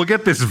we'll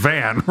get this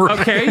van. Right?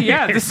 Okay,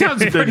 yeah, this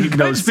sounds pretty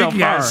good so Speaking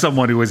far. as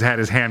someone who has had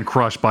his hand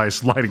crushed by a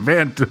sliding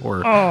van door,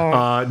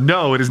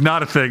 no, it is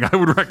not a thing I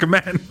would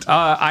recommend.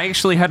 I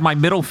actually had my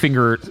middle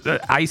finger.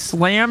 I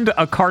slammed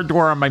a car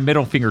door on my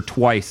middle finger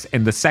twice,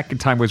 and the second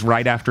time was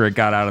right after it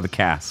got out of the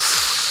cast.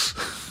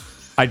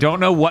 I don't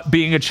know what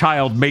being a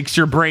child makes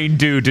your brain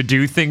do to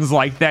do things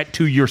like that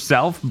to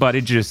yourself, but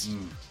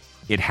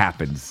it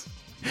happens.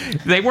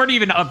 They weren't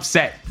even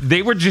upset.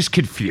 They were just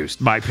confused,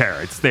 my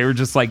parents. They were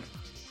just like,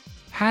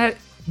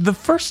 the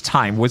first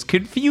time was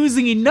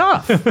confusing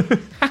enough.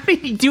 How did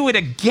he do it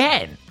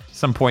again? At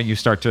some point, you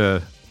start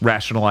to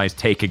rationalize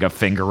taking a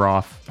finger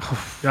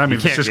off. I mean,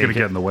 it's can't just going to take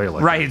get it. in the way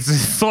like Right, it's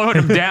slowing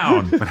him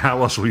down. that. But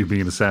how else will you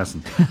be an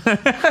assassin?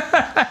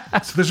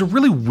 So there's a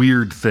really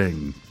weird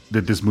thing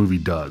that this movie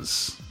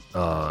does.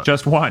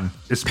 Just one.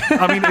 It's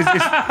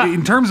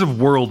in terms of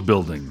world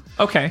building.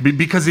 Okay.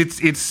 Because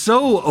it's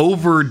so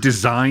over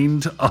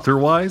designed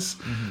otherwise.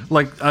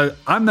 Like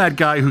I'm that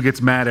guy who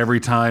gets mad every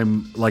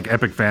time like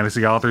epic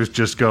fantasy authors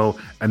just go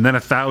and then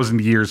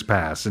 1,000 years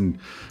pass and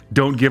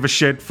don't give a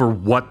shit for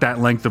what that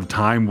length of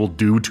time will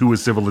do to a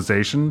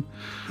civilization.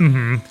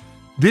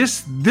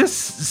 This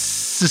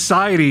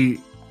society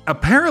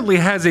apparently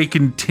has a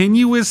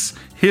continuous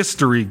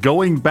history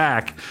going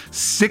back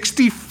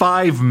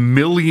 65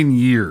 million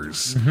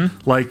years.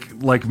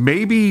 Like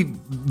maybe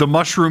the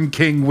Mushroom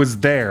King was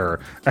there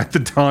at the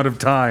dawn of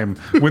time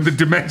when the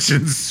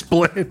dimensions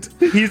split.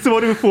 He's the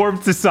one who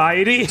formed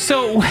society.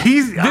 So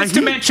this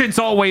dimension's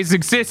always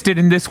existed,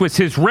 and this was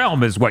his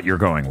realm, is what you're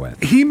going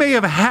with. He may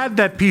have had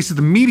that piece of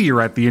the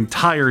meteorite the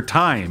entire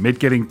time, it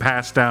getting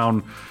passed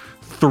down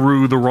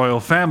through the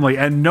royal family,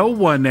 and no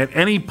one at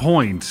any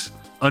point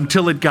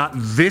until it got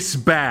this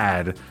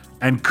bad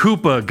and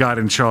Koopa got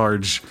in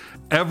charge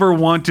ever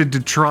wanted to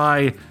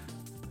try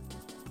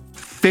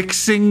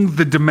fixing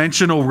the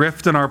dimensional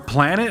rift in our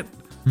planet.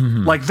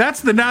 Like, that's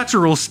the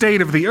natural state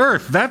of the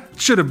Earth. That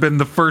should have been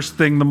the first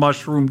thing the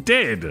mushroom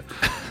did.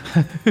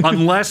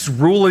 Unless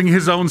ruling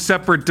his own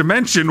separate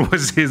dimension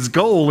was his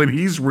goal, and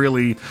he's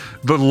really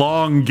the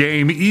long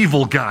game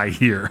evil guy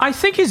here. I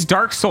think his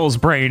Dark Souls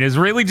brain is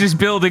really just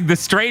building the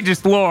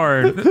strangest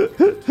lore.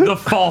 The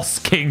false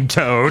King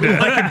Toad.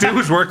 All I can do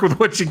is work with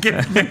what you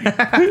give me.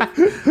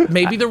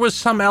 Maybe there was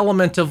some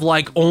element of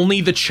like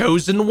only the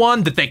chosen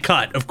one that they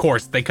cut. Of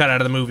course, they cut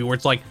out of the movie where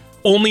it's like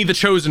only the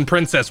chosen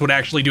princess would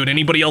actually do it.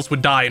 Anybody else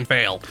would die and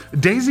fail.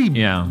 Daisy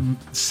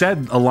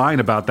said a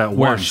line about that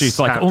Where once. she's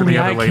like, after only the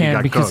other I lady can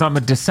got because cooked. I'm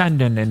a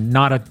descendant and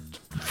not a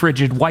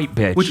frigid white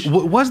bitch. Which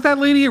was that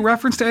lady a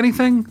reference to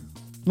anything,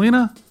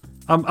 Lena?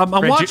 I'm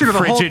watching her the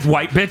frigid whole,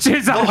 white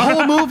bitches. the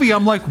whole movie.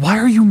 I'm like, why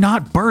are you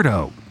not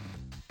Birdo?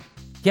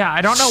 Yeah,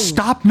 I don't know.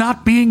 Stop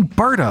not being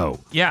Birdo.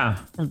 Yeah,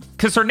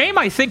 because her name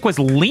I think was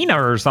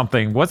Lena or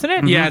something, wasn't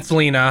it? Yeah, it's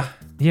Lena.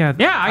 Yeah,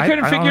 I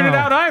couldn't don't figure it know.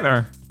 out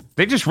either.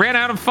 They just ran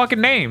out of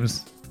fucking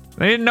names.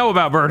 They didn't know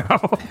about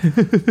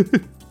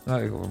Birdo.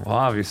 Like, well,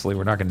 obviously,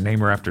 we're not going to name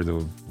her after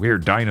the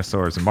weird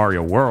dinosaurs in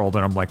Mario World.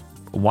 And I'm like,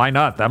 why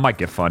not? That might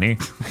get funny.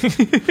 We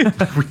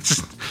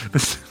just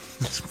this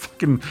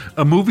fucking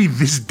a movie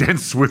this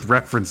dense with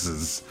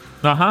references.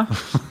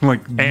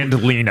 Like And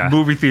Lena.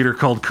 movie theater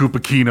called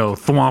Koopa Kino,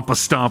 Thwampa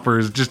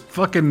Stompers, just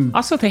fucking.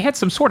 Also, they had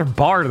some sort of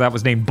bar that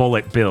was named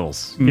Bullet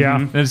Bills. Yeah.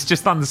 And it's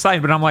just on the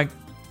side, but I'm like,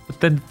 but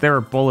then there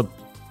are Bullet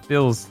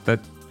Bills that.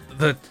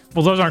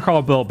 Well, those aren't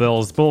called Bullet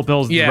Bills. Bullet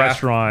Bills is Yeah. the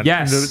restaurant.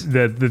 Yes.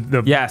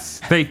 The Yes,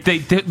 they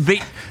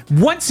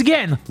once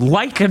again,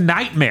 like a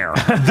nightmare.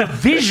 The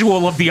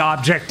visual of the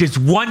object is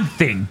one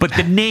thing, but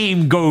the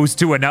name goes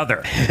to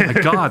another. My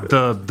God,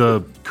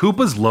 the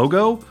Koopa's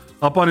logo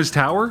up on his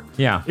tower.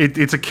 Yeah.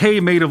 It's a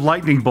K made of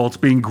lightning bolts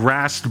being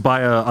grasped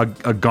by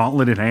a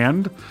gauntleted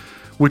hand,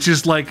 which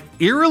is like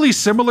eerily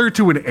similar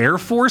to an Air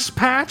Force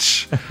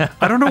patch.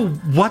 I don't know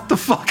what the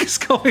fuck is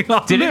going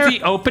on Didn't there.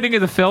 the opening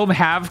of the film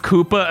have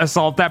Koopa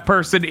assault that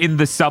person in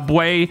the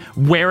subway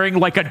wearing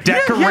like a he had,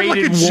 like,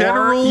 decorated a war?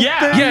 general Yeah.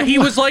 thing. Yeah, he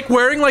was like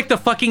wearing like the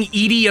fucking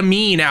Idi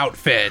Amin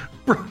outfit.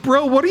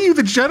 Bro, what are you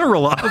the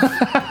general of?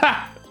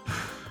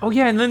 Oh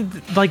yeah, and then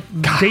like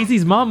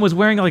Daisy's mom was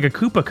wearing like a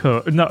Koopa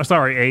coat. No,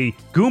 sorry, a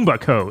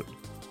Goomba coat.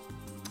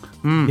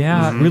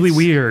 Yeah, Really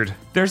weird.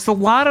 There's a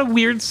lot of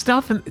weird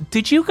stuff. And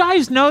did you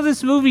guys know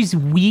this movie's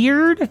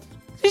weird?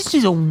 This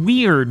is a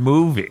weird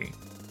movie.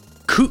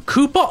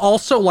 Koopa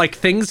also, like,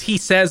 things he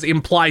says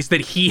implies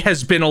that he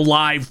has been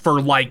alive for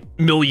like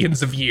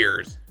millions of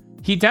years.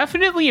 He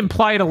definitely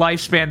implied a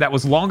lifespan that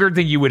was longer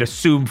than you would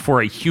assume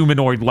for a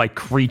humanoid-like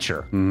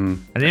creature.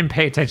 I didn't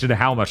pay attention to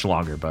how much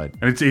longer, but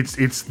And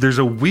it's there's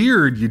a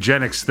weird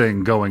eugenics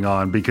thing going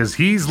on because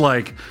he's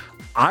like,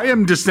 I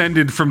am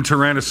descended from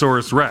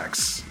Tyrannosaurus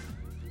Rex.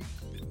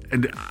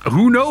 And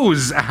who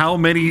knows how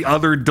many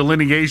other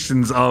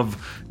delineations of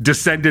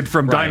descended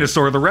from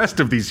dinosaur the rest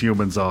of these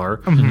humans are.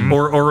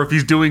 Or if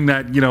he's doing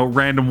that,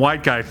 random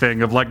white guy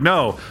thing of like,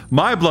 no,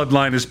 my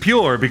bloodline is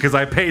pure because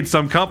I paid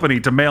some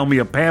company to mail me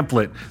a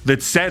pamphlet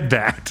that said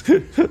that.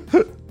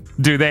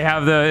 do they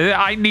have the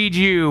I need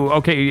you,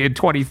 okay, in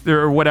 20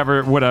 or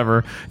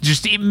whatever.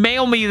 Just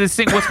mail me this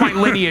thing. What's my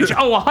lineage?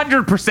 Oh,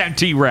 100%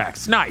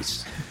 T-Rex.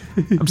 Nice.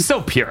 I'm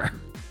so pure.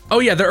 Oh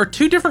yeah, there are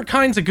two different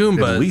kinds of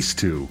Goombas. At least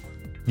two.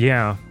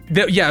 Yeah.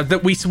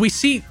 that we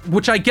see,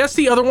 which I guess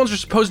the other ones are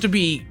supposed to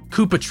be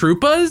Koopa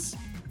Troopas.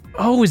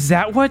 Oh, is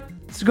that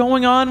what's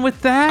going on with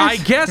that? I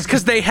guess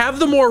because they have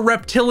the more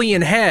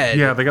reptilian head.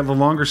 Yeah, they got the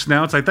longer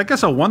snouts. I think I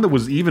saw one that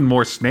was even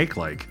more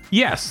snake-like.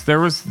 Yes, there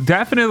was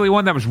definitely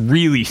one that was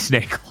really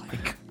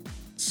snake-like.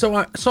 So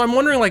I'm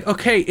wondering, like,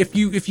 okay, if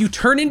you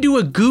turn into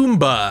a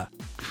Goomba,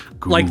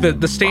 like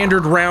the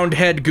standard round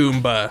head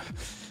Goomba,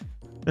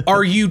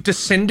 are you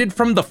descended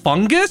from the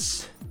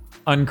fungus?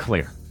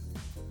 Unclear.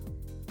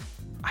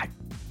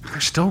 They're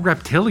still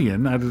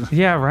reptilian.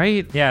 Yeah,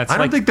 right? Yeah, it's I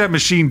don't like think that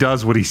machine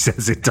does what he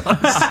says it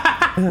does.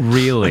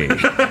 really.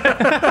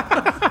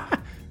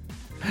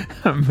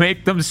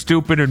 Make them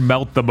stupid and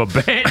melt them a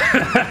bit.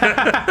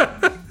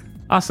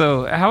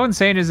 Also, how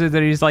insane is it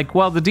that he's like,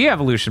 well, the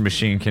de-evolution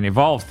machine can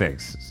evolve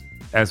things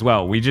as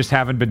well. We just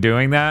haven't been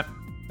doing that.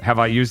 Have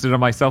I used it on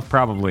myself?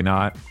 Probably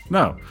not.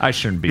 No. I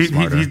shouldn't be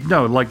smarter.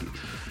 No, like,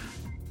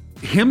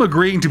 him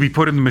agreeing to be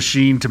put in the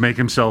machine to make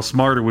himself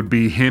smarter would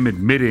be him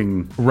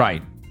admitting,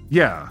 Right.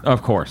 yeah.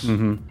 Of course.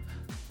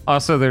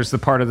 Also, there's the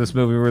part of this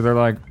movie where they're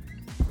like,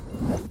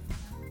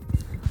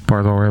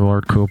 By the way,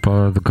 Lord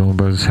Koopa, the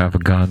Goombas have a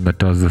gun that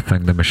does the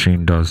thing the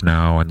machine does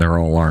now, and they're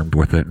all armed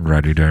with it and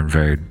ready to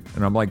invade.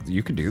 And I'm like,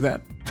 you can do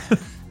that?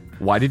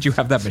 Why did you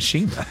have that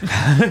machine then?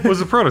 It was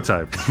a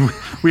prototype.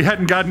 We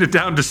hadn't gotten it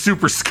down to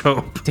super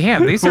scope.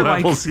 Damn, these are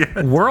levels like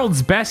yet.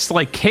 world's best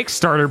like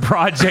Kickstarter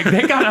project.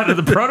 They got out of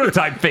the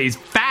prototype phase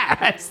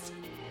fast.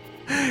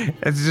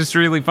 It's just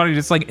really funny.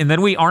 Just like, and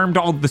then we armed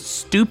all the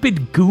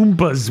stupid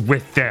Goombas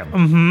with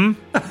them.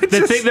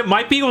 The thing that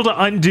might be able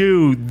to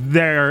undo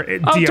their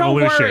de-evolution. Don't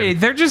worry.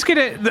 They're just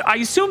gonna. I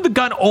assume the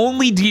gun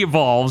only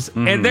de-evolves,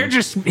 and they're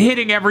just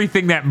hitting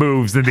everything that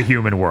moves in the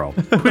human world.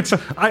 Which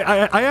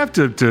I have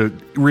to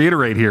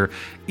reiterate here.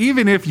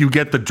 Even if you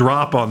get the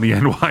drop on the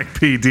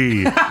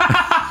NYPD,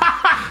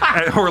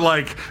 or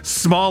like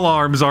small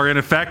arms are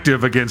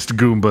ineffective against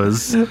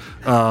Goombas,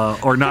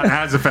 or not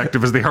as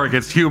effective as they are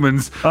against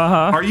humans.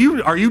 Are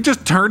you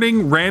just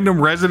turning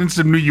random residents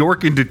of New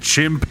York into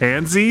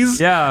chimpanzees?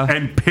 Yeah.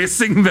 And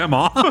pissing them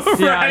off?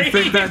 Yeah, I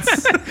think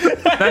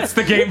that's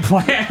the game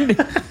plan.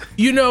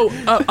 You know,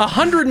 a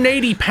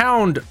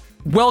 180-pound,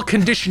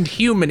 well-conditioned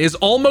human is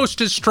almost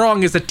as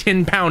strong as a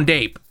 10-pound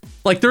ape.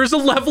 Like, there's a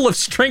level of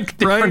strength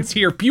difference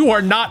here you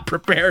are not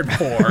prepared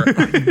for.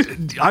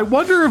 I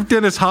wonder if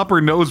Dennis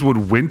Hopper knows what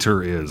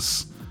winter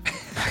is.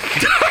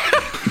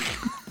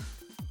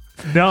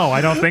 No,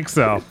 I don't think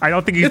so. I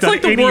don't think he's done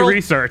any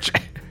research.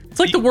 It's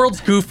like the world's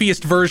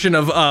goofiest version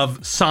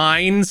of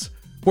Signs,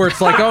 where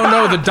it's like, oh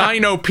no, the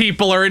dino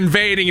people are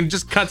invading, and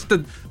just cuts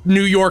to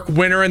New York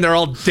winter and they're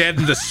all dead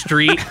in the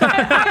street.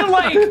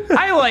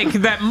 I like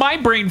that my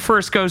brain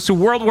first goes to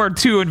World War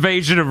II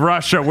invasion of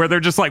Russia, where they're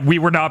just like, we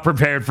were not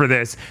prepared for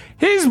this.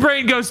 His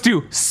brain goes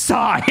to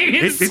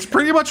science. It's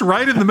pretty much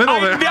right in the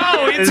middle there.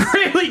 No, it's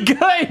really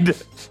good.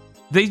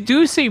 They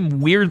do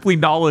seem weirdly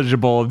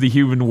knowledgeable of the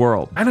human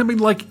world. And I mean,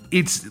 like,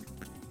 it's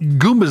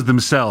Goombas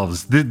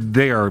themselves.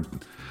 They are.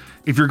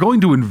 If you're going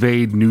to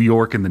invade New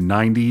York in the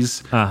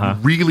 90s,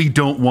 you really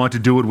don't want to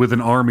do it with an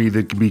army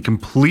that can be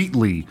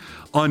completely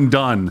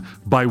undone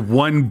by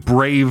one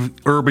brave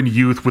urban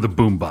youth with a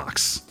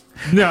boombox.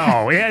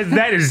 No,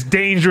 that is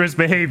dangerous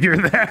behavior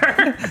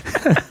there.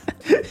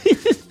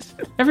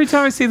 Every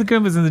time I see the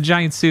Goombas in the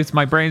giant suits,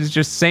 my brain is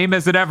just same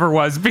as it ever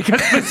was,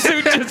 because the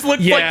suit just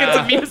looks like it's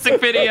a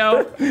music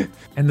video.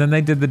 And then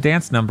they did the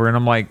dance number, and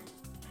I'm like,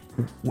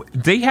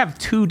 they have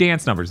two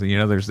dance numbers. You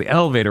know, there's the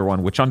elevator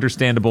one, which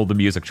understandable, the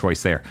music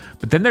choice there.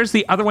 But then there's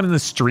the other one in the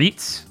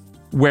streets,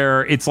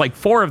 where it's like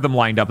four of them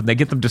lined up and they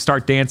get them to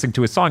start dancing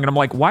to a song. And I'm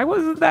like, why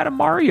wasn't that a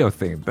Mario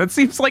theme? That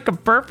seems like a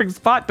perfect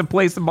spot to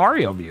play some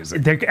Mario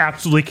music. There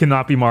absolutely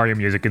cannot be Mario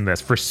music in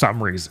this for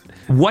some reason.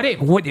 What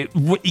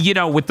you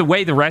know, with the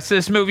way the rest of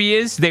this movie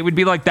is, they would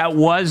be like,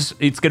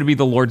 it's going to be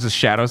the Lords of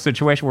Shadow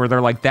situation, where they're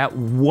like, that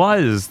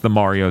was the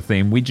Mario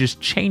theme. We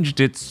just changed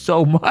it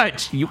so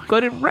much you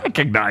couldn't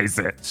recognize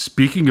it.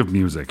 Speaking of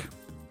music,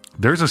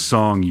 there's a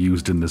song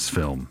used in this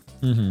film.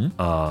 In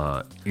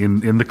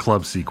the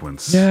club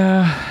sequence.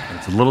 Yeah.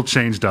 It's a little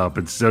changed up.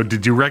 So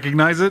did you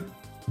recognize it?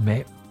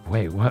 Wait,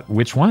 what?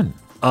 Which one?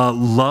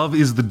 Love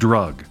is the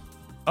Drug.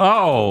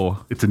 Oh.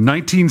 It's a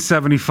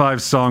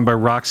 1975 song by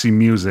Roxy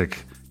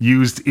Music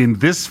used in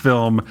this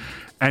film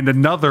and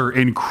another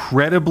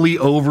incredibly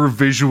over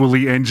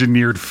visually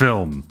engineered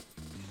film.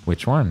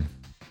 Which one?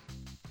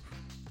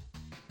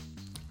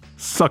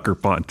 Sucker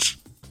Punch.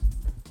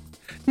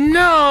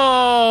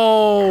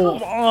 No!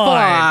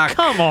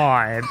 Come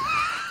on.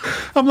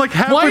 I'm like,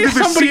 why is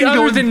somebody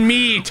other than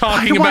me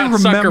talking about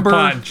Sucker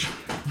Punch?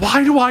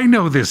 Why do I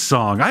know this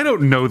song? I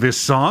don't know this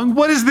song.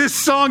 What is this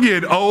song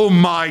in? Oh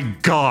my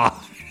God.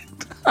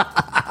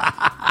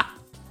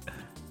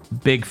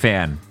 Big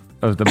fan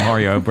of the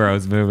Mario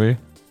Bros. Movie.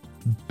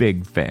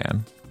 Big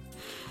fan.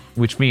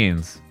 Which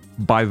means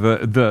by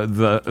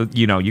the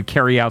you know, you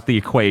carry out the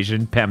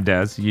equation,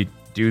 PEMDAS, you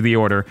do the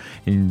order,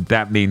 and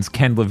that means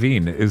Ken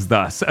Levine is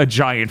thus a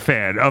giant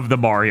fan of the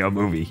Mario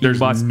movie.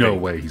 There's no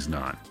way he's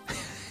not.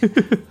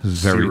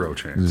 Zero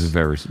chance. This is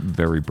very,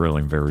 very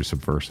brilliant, very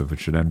subversive. It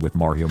should end with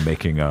Mario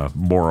making a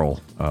moral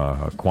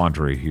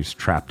quandary he's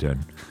trapped in.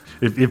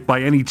 If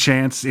by any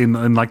chance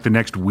in like the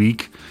next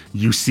week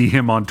you see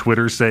him on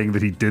Twitter saying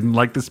that he didn't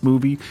like this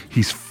movie,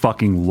 he's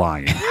fucking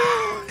lying.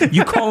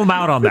 You call him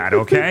out on that,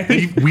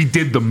 okay? We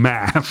did the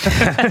math.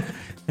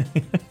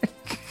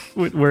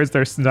 Where's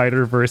their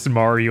Snyder versus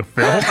Mario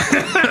film?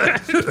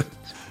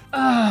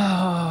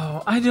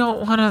 Oh, I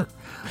don't want to.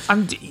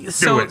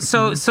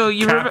 So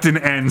you Captain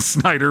N.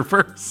 Snyder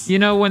first. You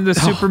know when the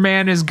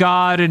Superman is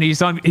God and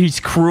he's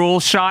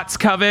cruel shots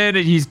come in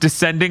and he's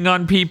descending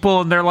on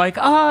people and they're like,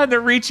 they're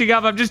reaching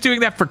up. I'm just doing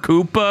that for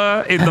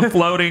Koopa in the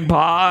floating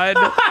pod.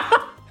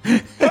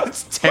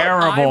 It's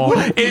terrible.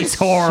 It's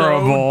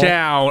horrible.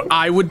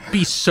 I would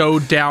be so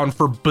down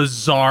for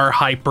bizarre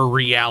hyper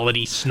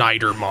reality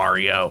Snyder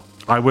Mario.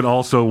 I would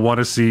also want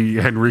to see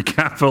Henry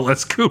Cavill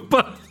as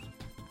Koopa.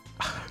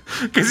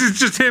 Because it's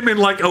just him in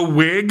like a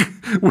wig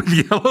with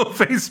yellow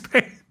face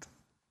paint.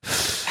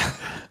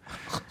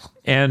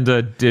 And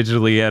a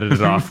digitally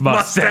edited off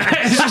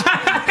mustache.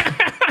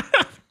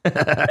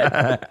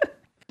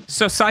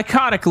 So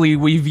psychotically,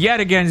 we've yet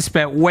again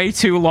spent way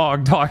too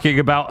long talking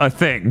about a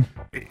thing.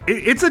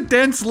 It's a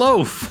dense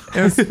loaf.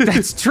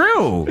 That's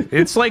true.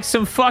 It's like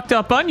some fucked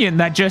up onion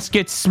that just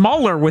gets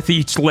smaller with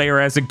each layer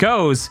as it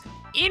goes.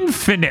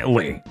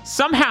 Infinitely.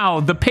 Somehow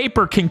the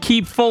paper can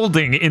keep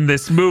folding in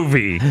this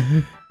movie.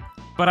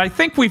 But I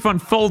think we've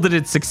unfolded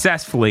it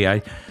successfully.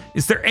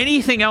 Is there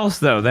anything else,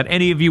 though, that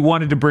any of you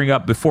wanted to bring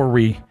up before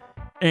we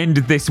end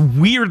this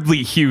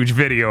weirdly huge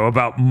video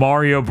about Super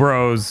Mario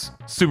Bros.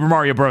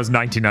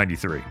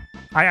 1993?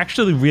 I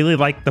actually really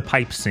like the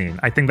pipe scene.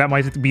 I think that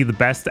might be the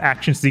best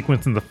action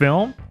sequence in the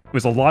film. It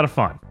was a lot of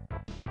fun.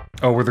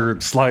 Oh, where they're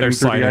sliding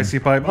through the icy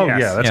pipe? Oh, Yes.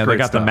 yeah, that's Yeah, great they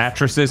got stuff. the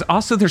mattresses.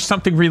 Also, there's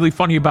something really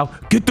funny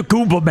about get the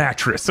Goomba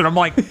mattress. And I'm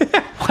like,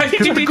 why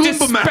did you the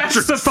just Goomba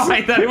mattress.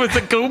 specify that it was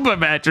a Goomba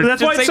mattress?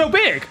 That's why Just it's say, so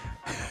big.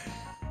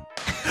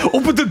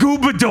 Open the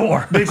Goomba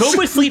door.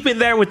 Goomba's sleeping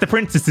there with the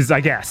princesses, I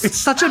guess. It's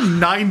such a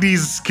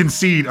 90s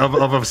conceit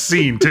of a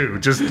scene, too.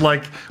 Just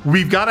like,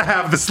 we've got to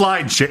have the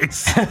slide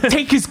chase.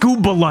 Take his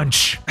Goomba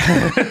lunch.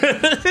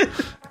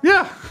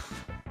 Yeah.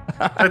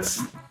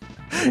 That's...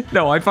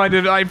 No, I find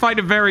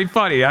it very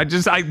funny. I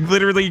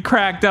literally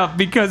cracked up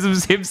because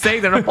of him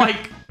saying that. I'm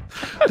like,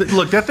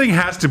 Look, that thing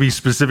has to be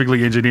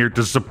specifically engineered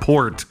to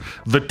support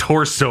the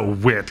torso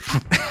width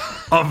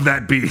of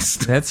that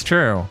beast. that's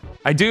true.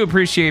 I do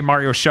appreciate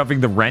Mario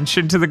shoving the wrench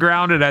into the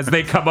ground, and as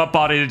they come up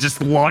on it, it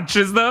just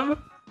launches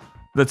them.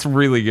 That's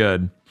really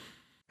good.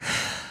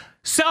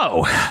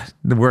 So,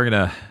 we're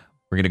gonna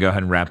go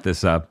ahead and wrap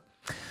this up.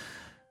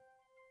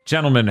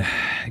 Gentlemen,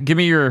 give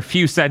me your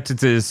few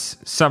sentences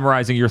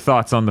summarizing your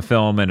thoughts on the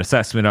film and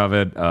assessment of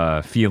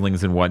it,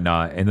 feelings and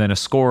whatnot, and then a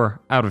score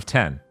out of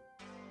 10.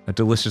 A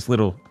delicious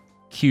little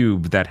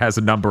cube that has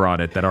a number on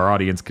it that our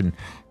audience can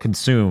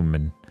consume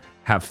and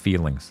have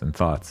feelings and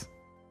thoughts.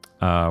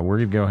 We're going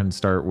to go ahead and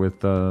start with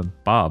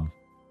Bob.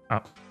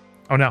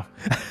 Oh no.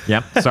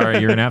 Yep. Sorry,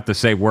 you're going to have to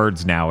say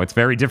words now. It's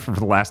very different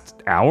from the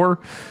last hour.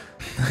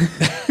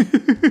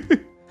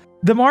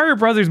 The Mario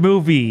Brothers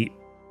movie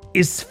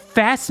is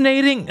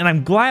fascinating, and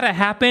I'm glad it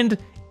happened,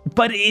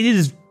 but it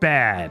is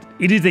bad.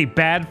 It is a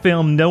bad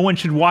film. No one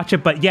should watch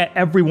it, but yet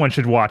everyone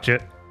should watch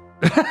it.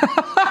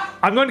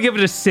 I'm going to give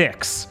it a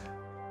 6.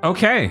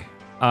 Okay.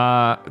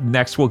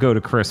 Next, we'll go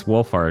to Chris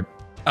Wolfhard.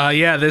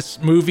 Yeah,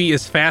 this movie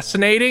is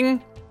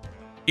fascinating.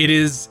 It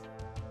is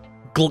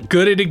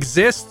good it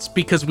exists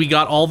because we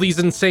got all these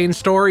insane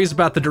stories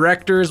about the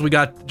directors. We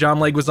got John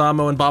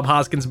Leguizamo and Bob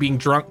Hoskins being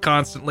drunk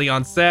constantly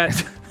on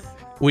set.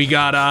 We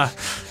got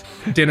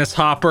Dennis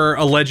Hopper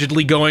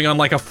allegedly going on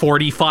like a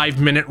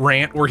 45-minute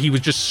rant where he was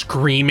just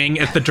screaming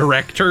at the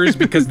directors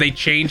because they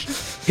changed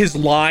his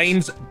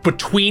lines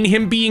between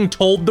him being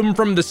told them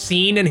from the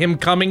scene and him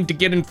coming to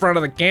get in front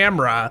of the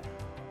camera.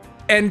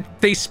 And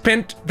they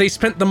spent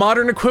the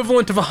modern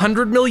equivalent of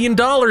 $100 million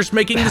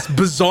making this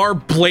bizarre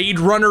Blade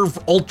Runner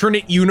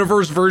alternate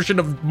universe version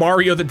of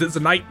Mario that is a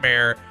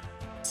nightmare.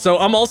 So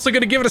I'm also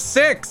going to give it a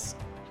 6.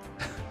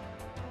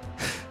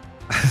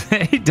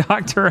 Hey,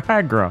 Dr.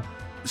 Agra.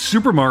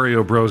 Super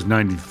Mario Bros.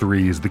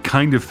 93 is the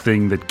kind of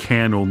thing that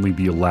can only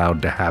be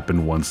allowed to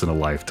happen once in a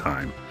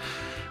lifetime.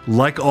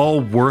 Like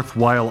all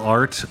worthwhile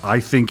art, I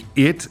think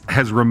it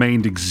has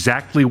remained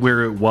exactly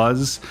where it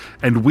was,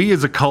 and we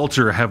as a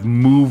culture have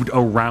moved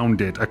around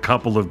it a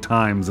couple of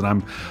times,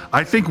 and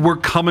I think we're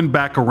coming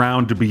back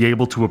around to be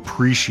able to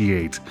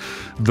appreciate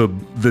the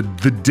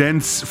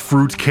dense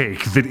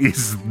fruitcake that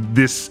is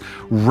this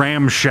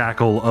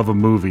ramshackle of a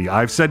movie.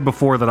 I've said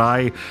before that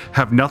I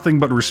have nothing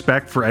but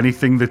respect for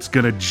anything that's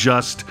gonna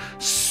just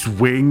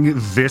swing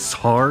this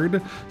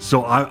hard,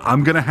 so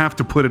I'm gonna have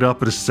to put it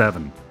up at a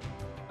 7.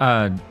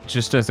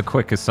 Just as a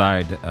quick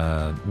aside,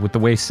 with the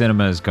way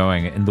cinema is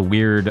going and the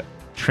weird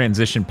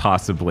transition,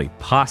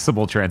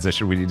 possible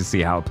transition, we need to see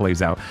how it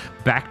plays out,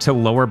 back to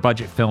lower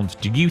budget films,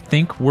 do you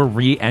think we're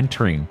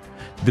re-entering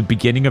the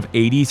beginning of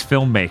 80s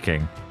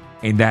filmmaking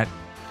and that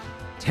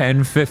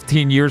 10,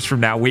 15 years from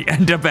now, we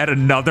end up at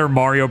another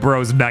Mario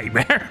Bros.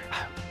 Nightmare?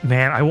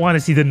 Man, I want to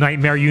see the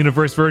Nightmare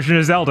Universe version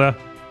of Zelda.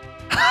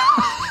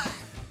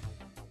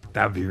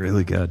 That'd be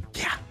really good.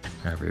 Yeah.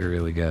 That'd be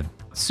really good.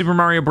 Super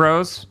Mario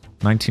Bros.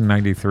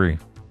 1993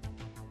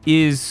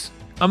 is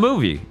a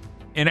movie,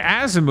 and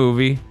as a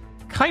movie,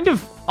 kind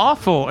of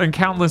awful in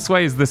countless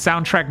ways. The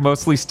soundtrack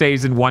mostly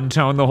stays in one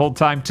tone the whole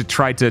time to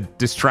try to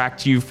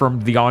distract you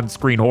from the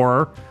on-screen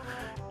horror.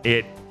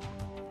 It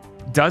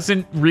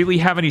doesn't really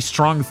have any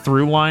strong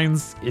through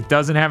lines. It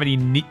doesn't have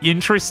any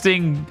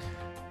interesting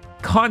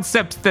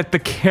concepts that the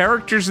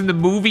characters in the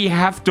movie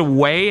have to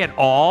weigh at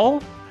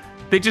all.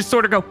 They just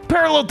sort of go,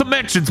 parallel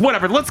dimensions,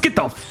 whatever, let's get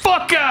the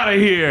fuck out of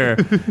here.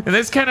 And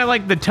that's kind of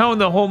like the tone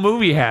the whole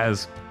movie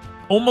has.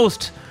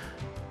 Almost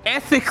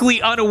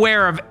ethically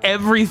unaware of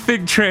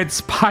everything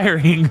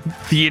transpiring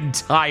the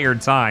entire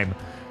time.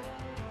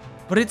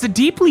 But it's a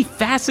deeply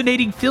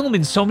fascinating film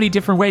in so many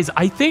different ways.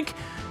 I think,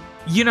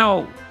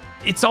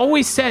 it's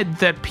always said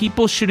that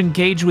people should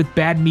engage with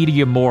bad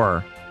media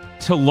more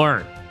to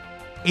learn.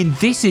 And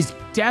this is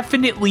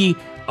definitely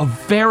a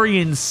very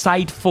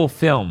insightful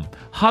film.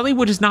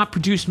 Hollywood has not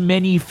produced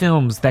many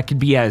films that could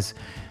be as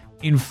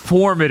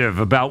informative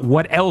about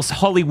what else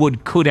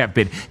Hollywood could have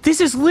been.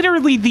 This is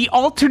literally the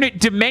alternate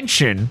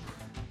dimension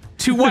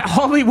to what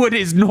Hollywood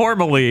is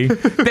normally,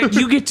 that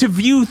you get to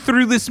view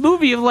through this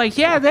movie of like,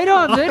 yeah, they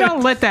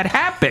don't let that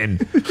happen.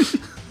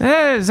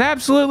 That is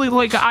absolutely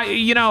like,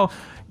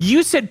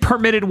 you said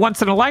permitted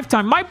once in a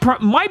lifetime.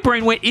 My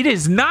brain went, it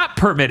is not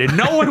permitted.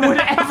 No one would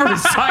ever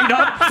sign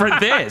up for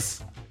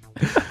this.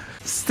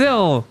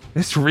 Still,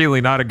 it's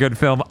really not a good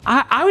film.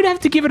 I would have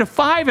to give it a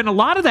 5, and a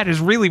lot of that is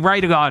really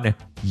right on,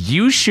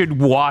 you should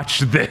watch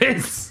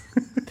this.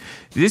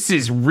 This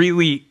is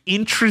really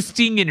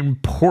interesting and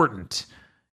important.